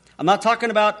 I'm not talking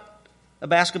about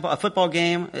a football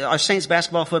game. Are saints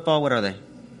basketball, football? What are they?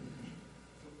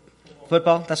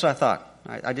 Football? That's what I thought.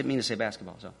 I didn't mean to say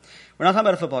basketball. So we're not talking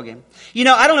about a football game. I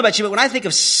don't know about you, but when I think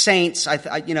of saints,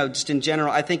 just in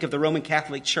general, I think of the Roman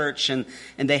Catholic Church, and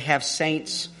they have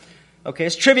saints. Okay,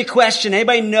 it's a trivia question.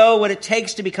 Anybody know what it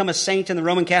takes to become a saint in the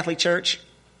Roman Catholic Church?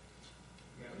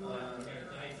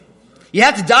 You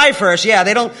have to die first. Yeah,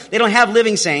 they don't have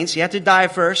living saints. You have to die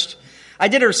first. I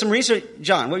did some research.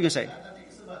 John, what are you going to say? I think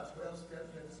it's about 12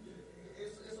 steps.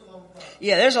 It's a long process.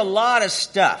 Yeah, there's a lot of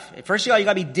stuff. First of all, you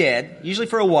got to be dead, usually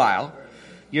for a while.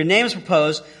 Your name is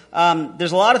proposed.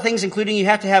 There's a lot of things, including you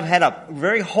have to have had a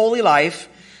very holy life,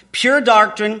 pure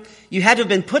doctrine. You had to have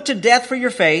been put to death for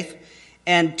your faith,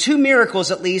 and 2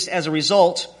 miracles at least as a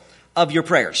result of your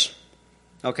prayers.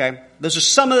 Okay? Those are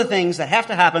some of the things that have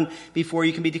to happen before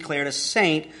you can be declared a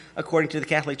saint according to the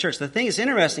Catholic Church. The thing that's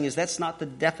interesting is that's not the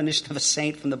definition of a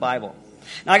saint from the Bible.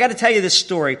 Now, I got to tell you this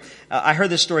story. I heard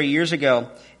this story years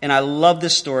ago, and I love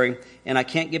this story, and I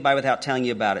can't get by without telling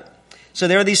you about it. So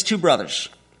there are these 2 brothers.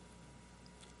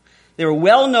 They were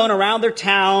well known around their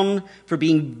town for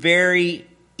being very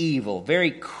evil, very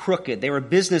crooked. They were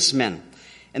businessmen,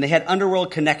 and they had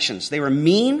underworld connections. They were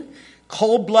mean,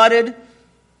 cold-blooded,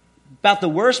 about the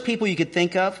worst people you could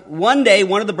think of. One day,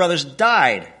 one of the brothers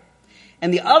died.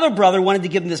 And the other brother wanted to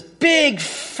give him this big,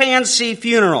 fancy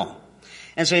funeral.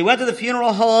 And so he went to the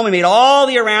funeral home and made all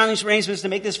the arrangements to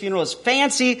make this funeral as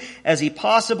fancy as he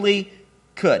possibly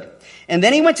could. And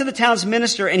then he went to the town's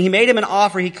minister and he made him an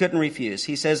offer he couldn't refuse.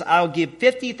 He says, I'll give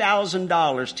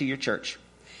 $50,000 to your church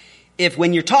if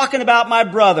when you're talking about my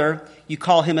brother, you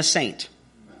call him a saint.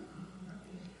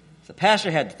 The pastor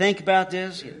had to think about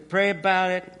this, he had to pray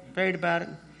about it. Prayed about it.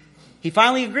 He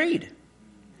finally agreed.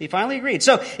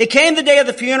 So it came the day of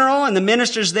the funeral, and the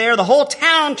minister's there. The whole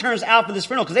town turns out for this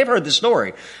funeral because they've heard the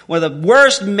story. One of the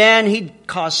worst men, he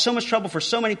caused so much trouble for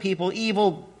so many people,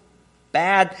 evil,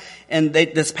 bad, and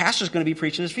this pastor's going to be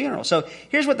preaching his funeral. So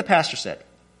here's what the pastor said.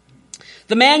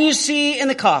 The man you see in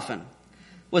the coffin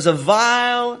was a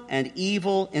vile and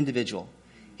evil individual.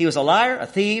 He was a liar, a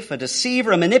thief, a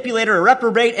deceiver, a manipulator, a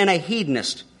reprobate, and a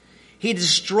hedonist. He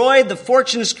destroyed the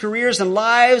fortunes, careers, and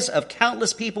lives of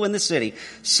countless people in the city,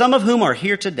 some of whom are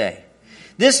here today.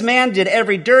 This man did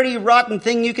every dirty, rotten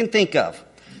thing you can think of.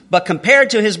 But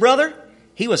compared to his brother,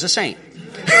 he was a saint.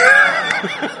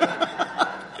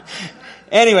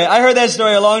 Anyway, I heard that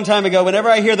story a long time ago. Whenever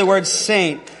I hear the word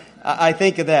saint, I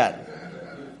think of that.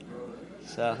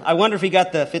 So I wonder if he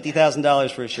got the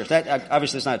 $50,000 for his church. That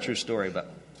obviously is not a true story,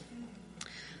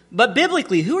 but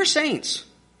biblically, who are saints?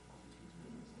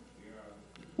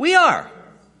 We are.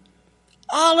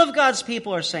 All of God's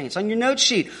people are saints. On your note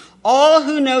sheet, all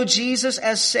who know Jesus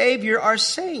as Savior are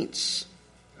saints.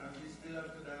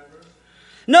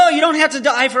 No, you don't have to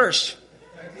die first.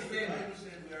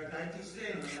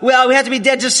 Well, we have to be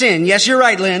dead to sin. Yes, you're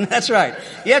right, Lynn. That's right.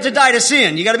 You have to die to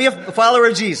sin. You got to be a follower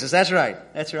of Jesus. That's right.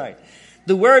 That's right.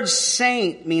 The word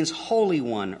saint means holy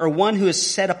one, or one who is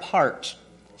set apart.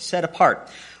 Set apart.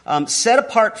 Set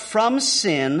apart from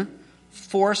sin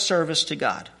for service to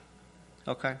God.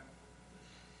 Okay?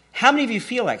 How many of you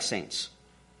feel like saints?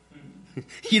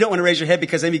 You don't want to raise your head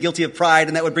because they'd be guilty of pride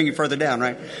and that would bring you further down,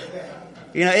 right?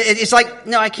 It's like,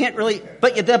 no, I can't really.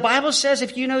 But the Bible says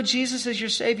if you know Jesus as your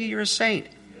Savior, you're a saint.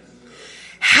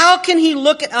 How can He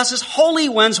look at us as holy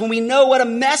ones when we know what a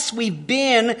mess we've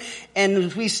been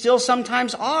and we still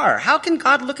sometimes are? How can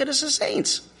God look at us as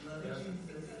saints?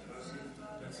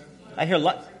 I hear a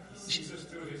lot.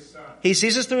 He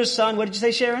sees us through His Son. What did you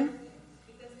say, Sharon?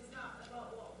 Because it's not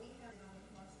about what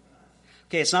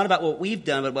Okay, it's not about what we've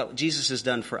done, but what Jesus has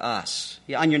done for us.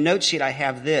 Yeah, on your note sheet, I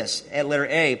have this at letter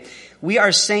A. We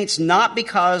are saints not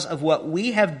because of what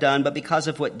we have done, but because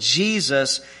of what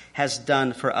Jesus has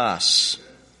done for us.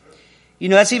 You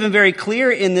know, that's even very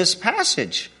clear in this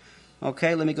passage.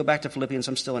 Okay, let me go back to Philippians.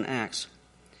 I'm still in Acts.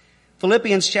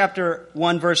 Philippians chapter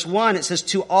 1, verse 1, it says,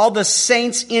 to all the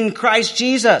saints in Christ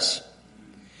Jesus.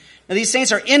 Now, these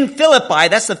saints are in Philippi.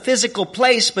 That's the physical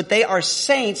place, but they are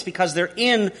saints because they're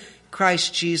in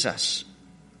Christ Jesus.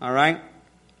 All right?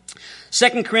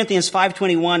 2 Corinthians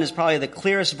 5:21 is probably the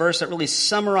clearest verse that really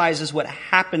summarizes what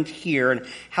happened here and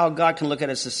how God can look at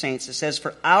us as saints. It says,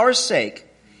 for our sake,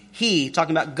 He,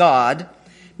 talking about God,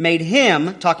 made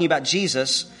Him, talking about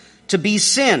Jesus, to be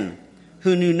sin,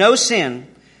 who knew no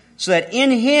sin, so that in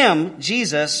Him,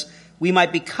 Jesus, we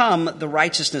might become the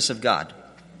righteousness of God.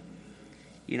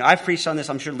 You know, I've preached on this,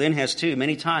 I'm sure Lynn has too,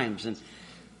 many times, and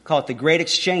call it the great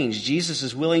exchange. Jesus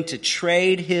is willing to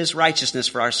trade His righteousness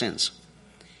for our sins.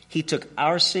 He took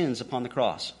our sins upon the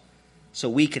cross so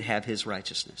we could have His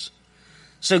righteousness.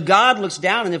 So God looks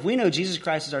down, and if we know Jesus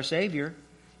Christ is our Savior,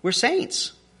 we're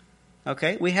saints.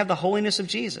 Okay? We have the holiness of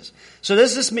Jesus. So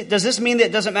does this mean that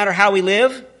it doesn't matter how we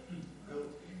live?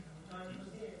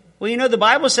 Well, you know, the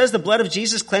Bible says the blood of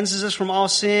Jesus cleanses us from all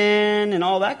sin and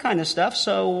all that kind of stuff,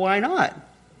 so why not?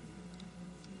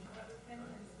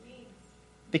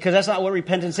 Because that's not what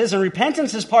repentance is. And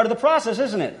repentance is part of the process,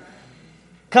 isn't it?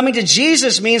 Coming to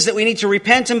Jesus means that we need to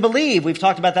repent and believe. We've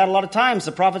talked about that a lot of times.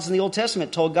 The prophets in the Old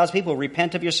Testament told God's people,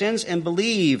 repent of your sins and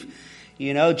believe.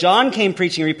 You know, John came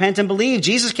preaching, repent and believe.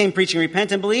 Jesus came preaching,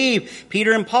 repent and believe.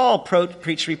 Peter and Paul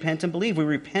preached, repent and believe. We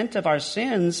repent of our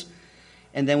sins,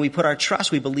 and then we put our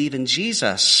trust, we believe in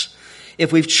Jesus.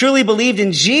 If we've truly believed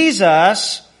in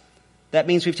Jesus, that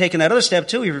means we've taken that other step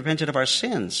too. We've repented of our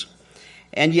sins.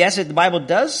 And yes, the Bible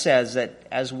does says that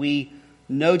as we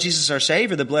know Jesus is our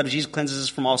Savior, the blood of Jesus cleanses us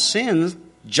from all sins.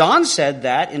 John said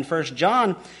that in 1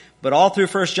 John, but all through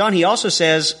 1 John he also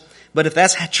says, but if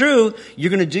that's true, you're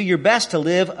going to do your best to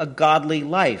live a godly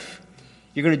life.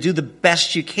 You're going to do the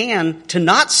best you can to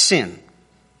not sin.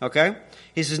 Okay?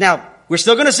 He says, now, we're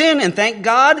still going to sin, and thank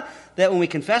God that when we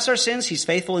confess our sins, He's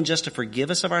faithful and just to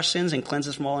forgive us of our sins and cleanse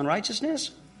us from all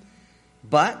unrighteousness.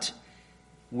 But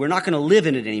we're not going to live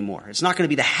in it anymore. It's not going to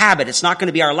be the habit. It's not going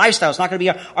to be our lifestyle. It's not going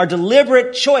to be our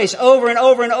deliberate choice over and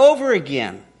over and over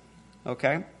again.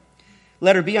 Okay?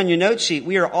 Letter B on your note sheet.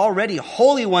 We are already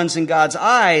holy ones in God's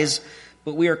eyes,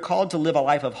 but we are called to live a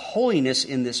life of holiness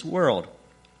in this world.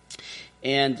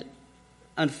 And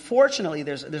unfortunately,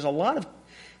 there's a lot of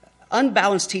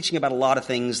unbalanced teaching about a lot of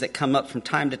things that come up from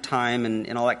time to time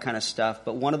and all that kind of stuff.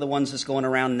 But one of the ones that's going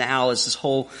around now is this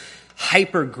whole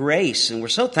hyper grace, and we're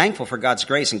so thankful for God's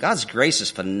grace, and God's grace is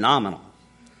phenomenal.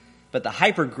 But the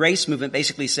hyper grace movement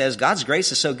basically says God's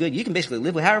grace is so good, you can basically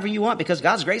live however you want because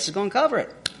God's grace is going to cover it.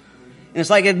 And it's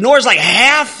like it ignores like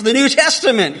half the New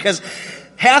Testament, because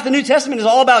half the New Testament is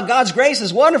all about God's grace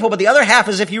is wonderful, but the other half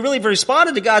is if you really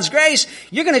responded to God's grace,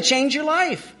 you're going to change your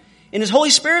life. And His Holy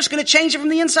Spirit's going to change it from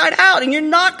the inside out, and you're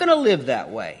not going to live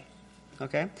that way.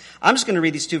 Okay? I'm just going to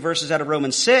read these two verses out of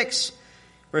Romans 6.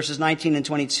 Verses 19 and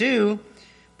 22,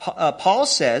 Paul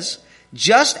says,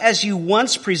 just as you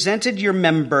once presented your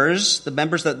members,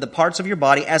 the parts of your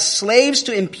body, as slaves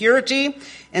to impurity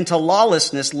and to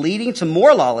lawlessness, leading to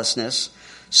more lawlessness,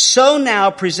 so now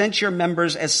present your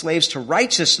members as slaves to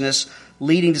righteousness,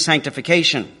 leading to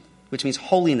sanctification, which means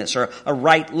holiness or a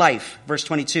right life. Verse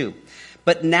 22,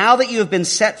 but now that you have been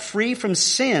set free from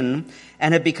sin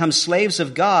and have become slaves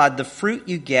of God, the fruit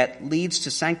you get leads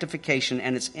to sanctification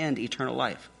and its end, eternal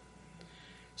life.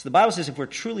 So the Bible says if we're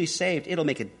truly saved, it'll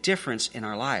make a difference in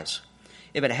our lives.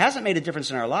 If it hasn't made a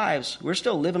difference in our lives, we're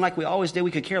still living like we always did.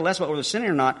 We could care less about whether we're sinning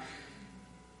or not.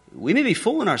 We may be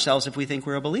fooling ourselves if we think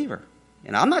we're a believer.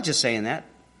 And I'm not just saying that.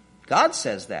 God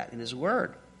says that in His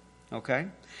Word. Okay?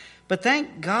 But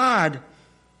thank God,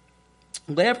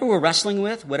 whatever we're wrestling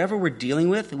with, whatever we're dealing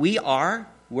with,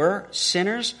 we're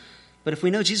sinners. But if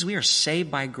we know Jesus, we are saved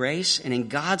by grace, and in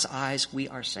God's eyes, we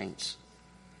are saints.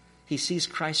 He sees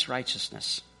Christ's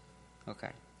righteousness. Okay.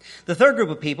 The third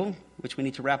group of people, which we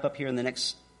need to wrap up here in the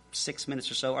next 6 minutes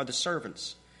or so, are the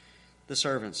servants. The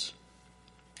servants.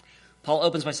 Paul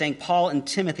opens by saying, Paul and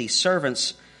Timothy,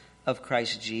 servants of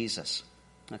Christ Jesus.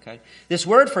 Okay. This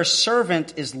word for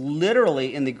servant is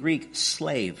literally in the Greek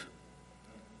slave.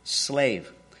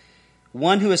 Slave.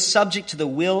 One who is subject to the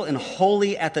will and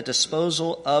wholly at the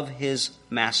disposal of his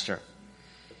master.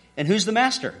 And who's the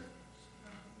master?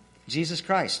 Jesus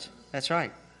Christ. That's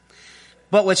right.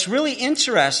 But what's really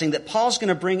interesting that Paul's going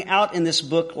to bring out in this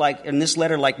book, like in this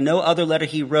letter, like no other letter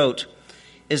he wrote,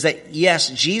 is that yes,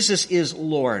 Jesus is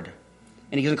Lord.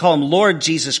 And he's going to call him Lord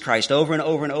Jesus Christ over and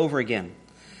over and over again.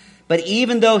 But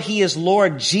even though he is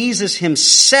Lord, Jesus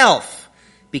himself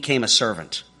became a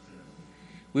servant.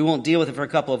 We won't deal with it for a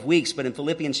couple of weeks, but in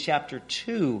Philippians chapter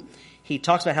 2, he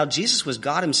talks about how Jesus was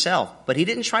God himself, but he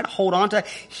didn't try to hold on to it.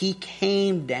 He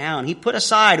came down. He put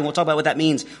aside, and we'll talk about what that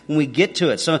means when we get to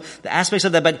it. So the aspects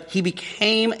of that, but he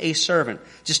became a servant.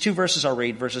 Just 2 verses I'll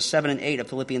read, verses 7 and 8 of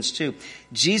Philippians 2.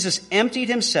 Jesus emptied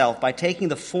himself by taking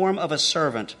the form of a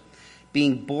servant,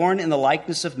 being born in the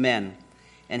likeness of men,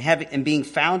 and being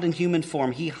found in human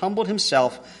form. He humbled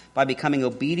himself by becoming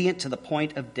obedient to the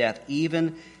point of death,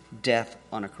 even death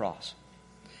on a cross.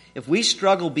 If we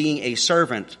struggle being a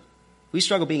servant, we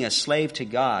struggle being a slave to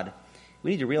God,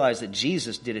 we need to realize that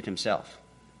Jesus did it himself.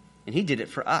 And he did it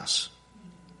for us.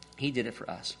 He did it for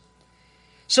us.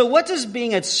 So what does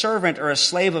being a servant or a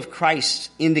slave of Christ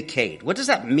indicate? What does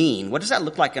that mean? What does that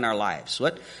look like in our lives?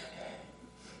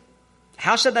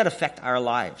 How should that affect our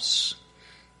lives?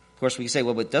 Of course, we can say,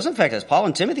 well, it doesn't affect us. Paul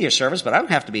and Timothy are servants, but I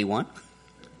don't have to be one.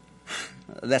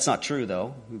 That's not true,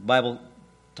 though. The Bible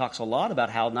talks a lot about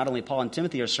how not only Paul and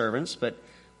Timothy are servants, but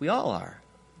we all are.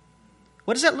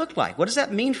 What does that look like? What does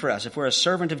that mean for us if we're a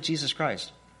servant of Jesus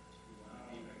Christ?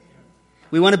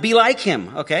 We want to be like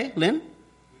him. Okay, Lynn?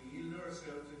 We yield ourselves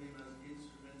to him as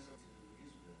instruments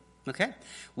of his will. Okay.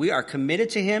 We are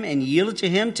committed to him and yielded to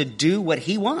him to do what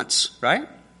he wants, right?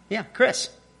 Yeah, Chris?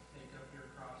 Take up your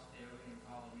cross daily and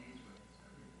follow me is what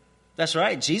it's. That's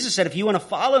right. Jesus said, if you want to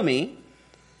follow me,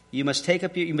 you must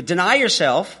deny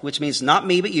yourself, which means not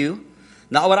me but you.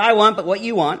 Not what I want, but what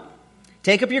you want.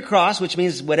 Take up your cross, which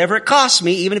means whatever it costs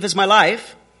me, even if it's my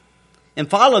life. And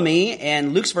follow me,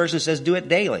 and Luke's version says do it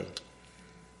daily.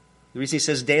 The reason he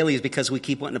says daily is because we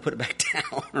keep wanting to put it back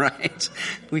down, right?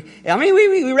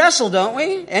 We wrestle, don't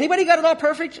we? Anybody got it all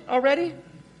perfect already?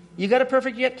 You got it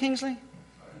perfect yet, Kingsley?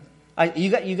 You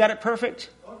got it perfect?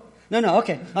 No,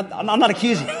 okay. I'm not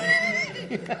accusing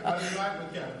you.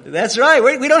 That's right.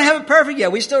 We don't have it perfect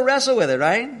yet. We still wrestle with it,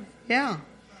 right?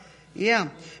 Yeah.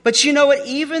 But you know what?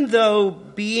 Even though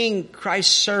being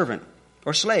Christ's servant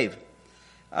or slave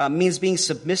means being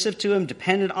submissive to him,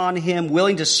 dependent on him,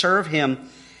 willing to serve him,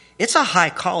 it's a high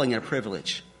calling and a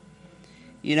privilege.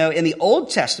 You know, in the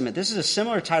Old Testament, this is a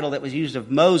similar title that was used of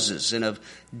Moses and of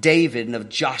David and of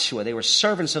Joshua. They were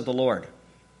servants of the Lord.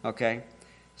 Okay?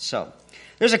 So,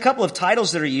 there's a couple of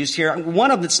titles that are used here.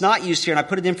 One of them that's not used here, and I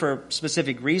put it in for a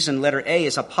specific reason, letter A,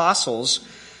 is apostles.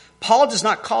 Paul does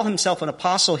not call himself an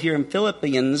apostle here in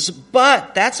Philippians,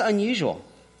 but that's unusual.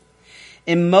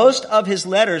 In most of his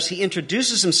letters, he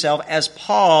introduces himself as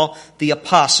Paul the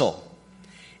apostle.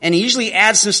 And he usually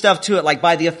adds some stuff to it, like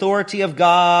by the authority of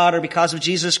God or because of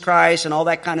Jesus Christ and all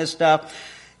that kind of stuff.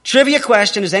 Trivia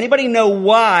question, does anybody know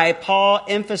why Paul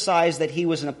emphasized that he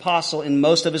was an apostle in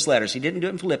most of his letters? He didn't do it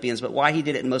in Philippians, but why he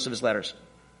did it in most of his letters?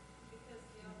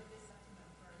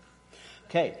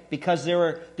 Okay, because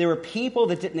there were people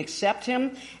that didn't accept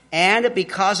him, and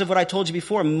because of what I told you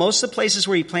before, most of the places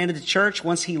where he planted the church,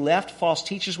 once he left, false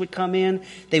teachers would come in,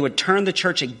 they would turn the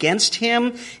church against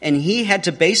him, and he had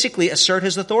to basically assert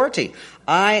his authority.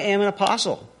 I am an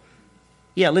apostle.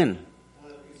 Yeah, Lynn.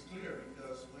 Well, it's clear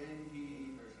because when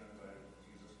he personified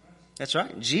Jesus Christ. That's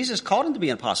right. Jesus called him to be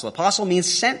an apostle. Apostle means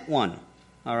sent one.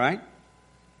 All right?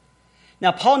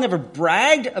 Now, Paul never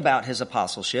bragged about his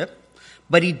apostleship,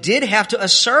 but he did have to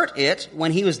assert it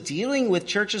when he was dealing with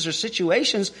churches or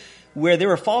situations where there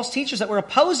were false teachers that were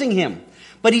opposing him.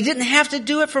 But he didn't have to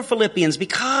do it for Philippians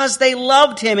because they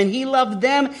loved him and he loved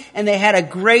them and they had a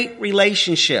great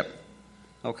relationship.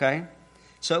 Okay?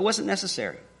 So it wasn't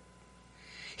necessary.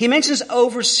 He mentions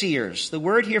overseers. The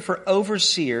word here for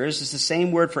overseers is the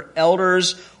same word for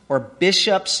elders or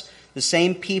bishops, the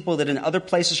same people that in other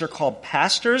places are called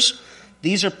pastors.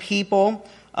 These are people...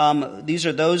 these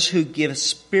are those who give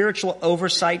spiritual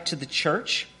oversight to the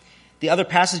church. The other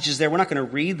passages there, we're not going to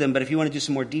read them, but if you want to do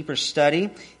some more deeper study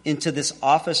into this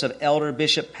office of elder,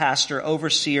 bishop, pastor,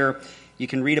 overseer, you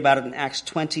can read about it in Acts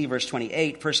 20, verse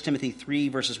 28, 1 Timothy 3,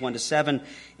 verses 1 to 7,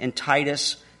 and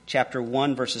Titus chapter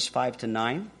 1, verses 5 to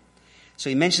 9. So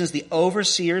he mentions the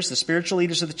overseers, the spiritual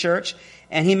leaders of the church,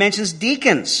 and he mentions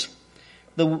deacons.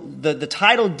 The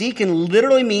title deacon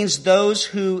literally means those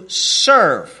who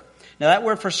serve. Now, that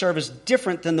word for serve is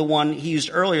different than the one he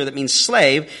used earlier that means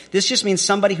slave. This just means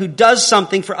somebody who does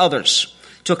something for others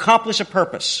to accomplish a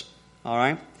purpose. All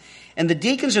right? And the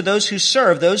deacons are those who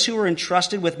serve, those who are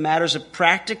entrusted with matters of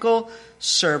practical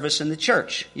service in the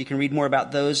church. You can read more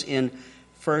about those in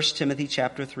 1 Timothy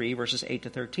chapter 3, verses 8 to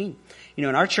 13. You know,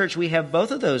 in our church, we have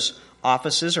both of those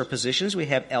offices or positions. We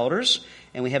have elders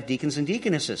and we have deacons and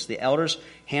deaconesses. The elders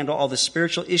handle all the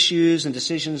spiritual issues and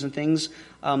decisions and things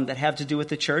that have to do with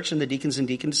the church, and the deacons and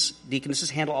deaconesses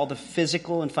handle all the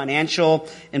physical and financial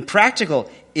and practical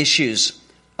issues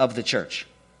of the church.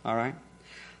 All right?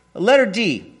 Letter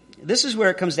D, this is where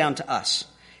it comes down to us.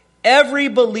 Every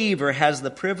believer has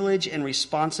the privilege and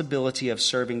responsibility of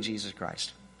serving Jesus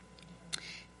Christ.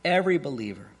 Every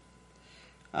believer.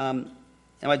 And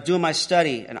I was doing my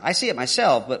study, and I see it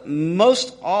myself, but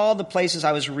most all the places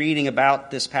I was reading about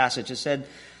this passage, it said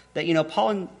that, you know,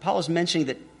 Paul is mentioning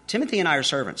that Timothy and I are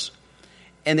servants.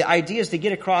 And the idea is to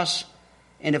get across,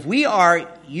 and if we are,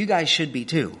 you guys should be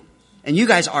too. And you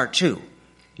guys are too,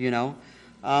 you know.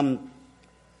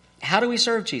 How do we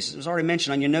serve Jesus? It was already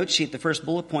mentioned on your note sheet. The first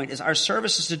bullet point is our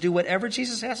service is to do whatever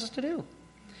Jesus asks us to do.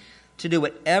 To do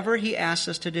whatever he asks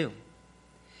us to do.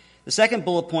 The second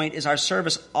bullet point is our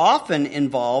service often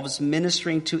involves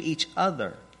ministering to each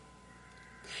other.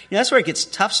 You know, that's where it gets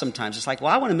tough sometimes. It's like,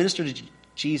 well, I want to minister to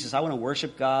Jesus. I want to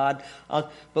worship God.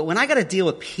 But when I got to deal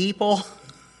with people,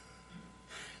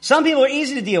 some people are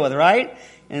easy to deal with, right?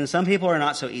 And some people are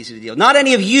not so easy to deal with. Not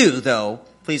any of you, though.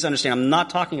 Please understand, I'm not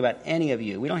talking about any of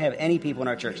you. We don't have any people in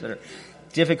our church that are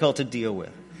difficult to deal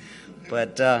with.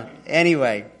 But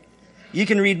anyway, you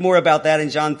can read more about that in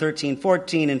John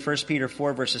 13:14 and 1 Peter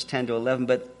 4, verses 10 to 11.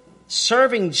 But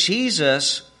serving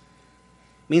Jesus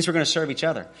means we're going to serve each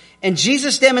other. And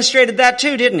Jesus demonstrated that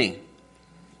too, didn't he?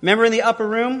 Remember in the upper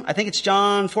room? I think it's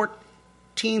John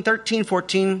 13,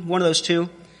 14, one of those two.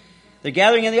 They're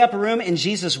gathering in the upper room, and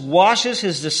Jesus washes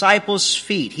his disciples'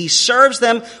 feet. He serves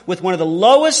them with one of the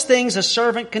lowest things a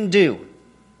servant can do.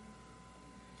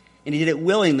 And he did it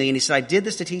willingly, and he said, I did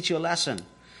this to teach you a lesson.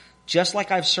 Just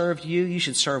like I've served you, you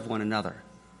should serve one another.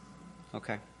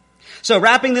 Okay. So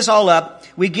wrapping this all up,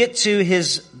 we get to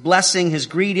his blessing, his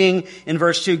greeting in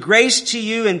verse 2. Grace to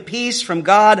you and peace from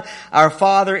God our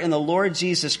Father and the Lord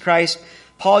Jesus Christ.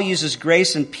 Paul uses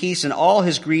grace and peace in all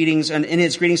his greetings and in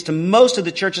his greetings to most of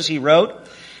the churches he wrote.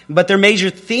 But they're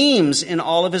major themes in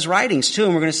all of his writings too.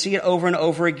 And we're going to see it over and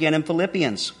over again in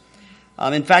Philippians.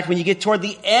 In fact, when you get toward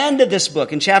the end of this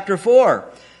book in chapter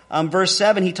 4, verse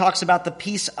 7, he talks about the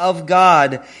peace of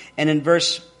God. And in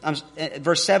verse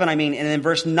 7, and in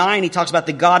verse 9, he talks about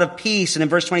the God of peace. And in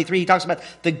verse 23, he talks about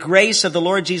the grace of the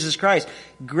Lord Jesus Christ.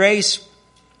 Grace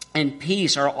and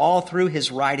peace are all through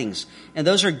his writings. And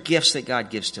those are gifts that God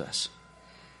gives to us.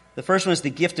 The first one is the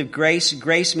gift of grace.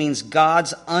 Grace means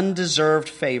God's undeserved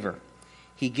favor.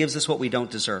 He gives us what we don't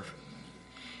deserve.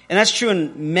 And that's true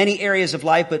in many areas of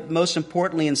life, but most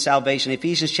importantly in salvation.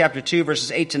 Ephesians chapter 2,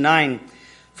 verses 8 to 9.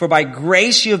 For by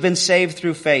grace you have been saved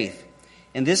through faith.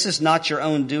 And this is not your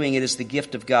own doing. It is the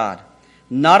gift of God.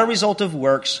 Not a result of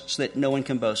works, so that no one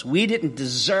can boast. We didn't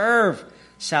deserve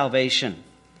salvation,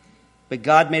 but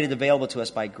God made it available to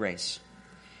us by grace.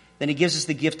 Then he gives us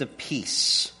the gift of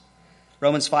peace.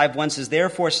 Romans 5:1 says,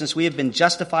 therefore, since we have been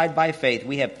justified by faith,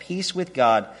 we have peace with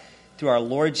God through our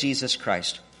Lord Jesus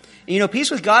Christ. And you know, peace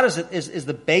with God is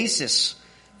the basis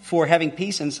for having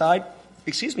peace inside,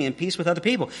 and peace with other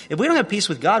people. If we don't have peace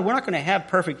with God, we're not going to have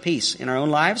perfect peace in our own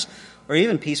lives or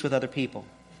even peace with other people.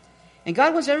 And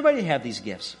God wants everybody to have these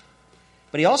gifts.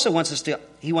 But he also wants us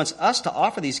to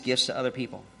offer these gifts to other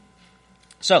people.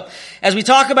 So, as we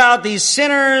talk about these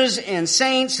sinners and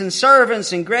saints and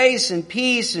servants and grace and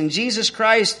peace and Jesus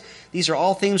Christ, these are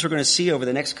all themes we're going to see over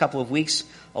the next couple of weeks,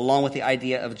 along with the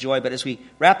idea of joy. But as we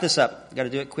wrap this up, we've got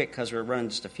to do it quick because we're running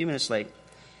just a few minutes late.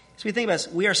 As we think about this,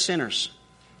 we are sinners.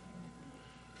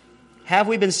 Have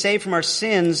we been saved from our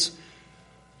sins?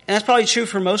 And that's probably true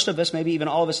for most of us, maybe even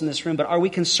all of us in this room, but are we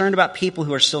concerned about people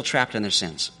who are still trapped in their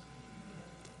sins?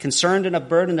 Concerned and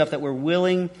burdened enough that we're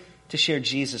willing to share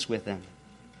Jesus with them?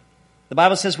 The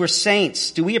Bible says we're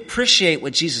saints. Do we appreciate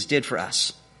what Jesus did for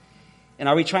us? And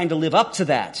are we trying to live up to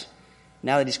that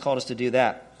now that he's called us to do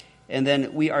that? And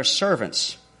then we are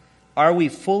servants. Are we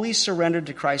fully surrendered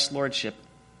to Christ's lordship?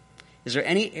 Is there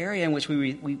any area in which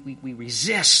we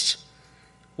resist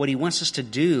what he wants us to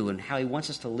do and how he wants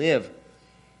us to live?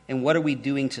 And what are we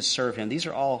doing to serve him? These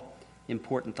are all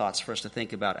important thoughts for us to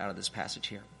think about out of this passage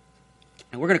here.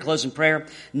 And we're going to close in prayer.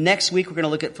 Next week, we're going to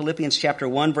look at Philippians chapter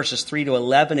 1, verses 3 to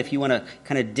 11, if you want to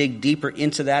kind of dig deeper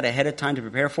into that ahead of time to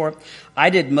prepare for it. I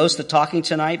did most of the talking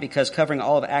tonight because covering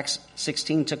all of Acts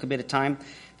 16 took a bit of time.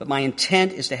 But my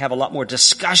intent is to have a lot more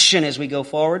discussion as we go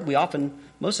forward. We often,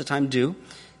 most of the time, do.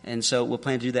 And so we'll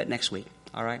plan to do that next week.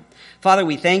 All right? Father,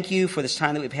 we thank you for this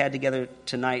time that we've had together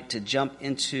tonight to jump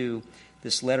into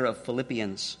this letter of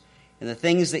Philippians. and the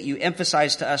things that you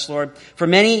emphasize to us, Lord. For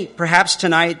many, perhaps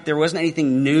tonight, there wasn't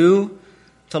anything new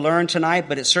to learn tonight,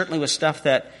 but it certainly was stuff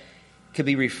that could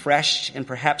be refreshed and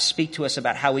perhaps speak to us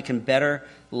about how we can better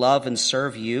love and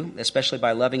serve you, especially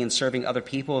by loving and serving other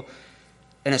people,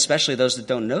 and especially those that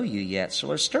don't know you yet. So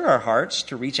Lord, stir our hearts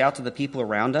to reach out to the people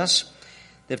around us,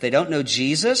 that if they don't know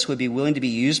Jesus, would be willing to be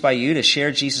used by you to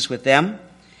share Jesus with them.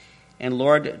 And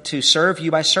Lord, to serve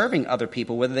you by serving other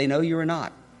people, whether they know you or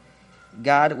not.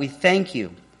 God, we thank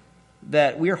you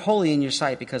that we are holy in your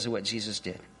sight because of what Jesus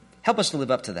did. Help us to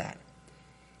live up to that.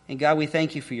 And God, we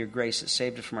thank you for your grace that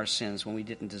saved us from our sins when we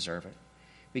didn't deserve it.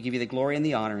 We give you the glory and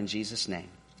the honor in Jesus' name.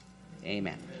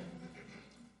 Amen.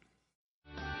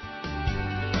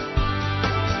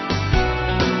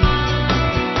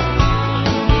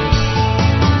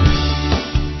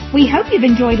 We hope you've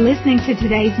enjoyed listening to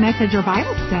today's message or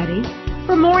Bible study.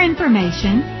 For more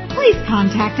information, please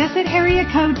contact us at area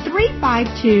code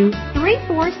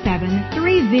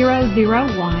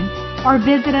 352-347-3001 or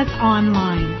visit us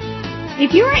online.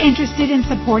 If you are interested in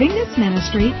supporting this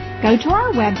ministry, go to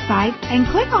our website and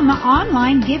click on the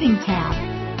online giving tab.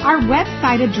 Our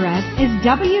website address is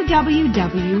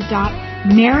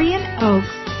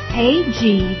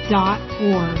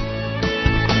www.marionoaksag.org.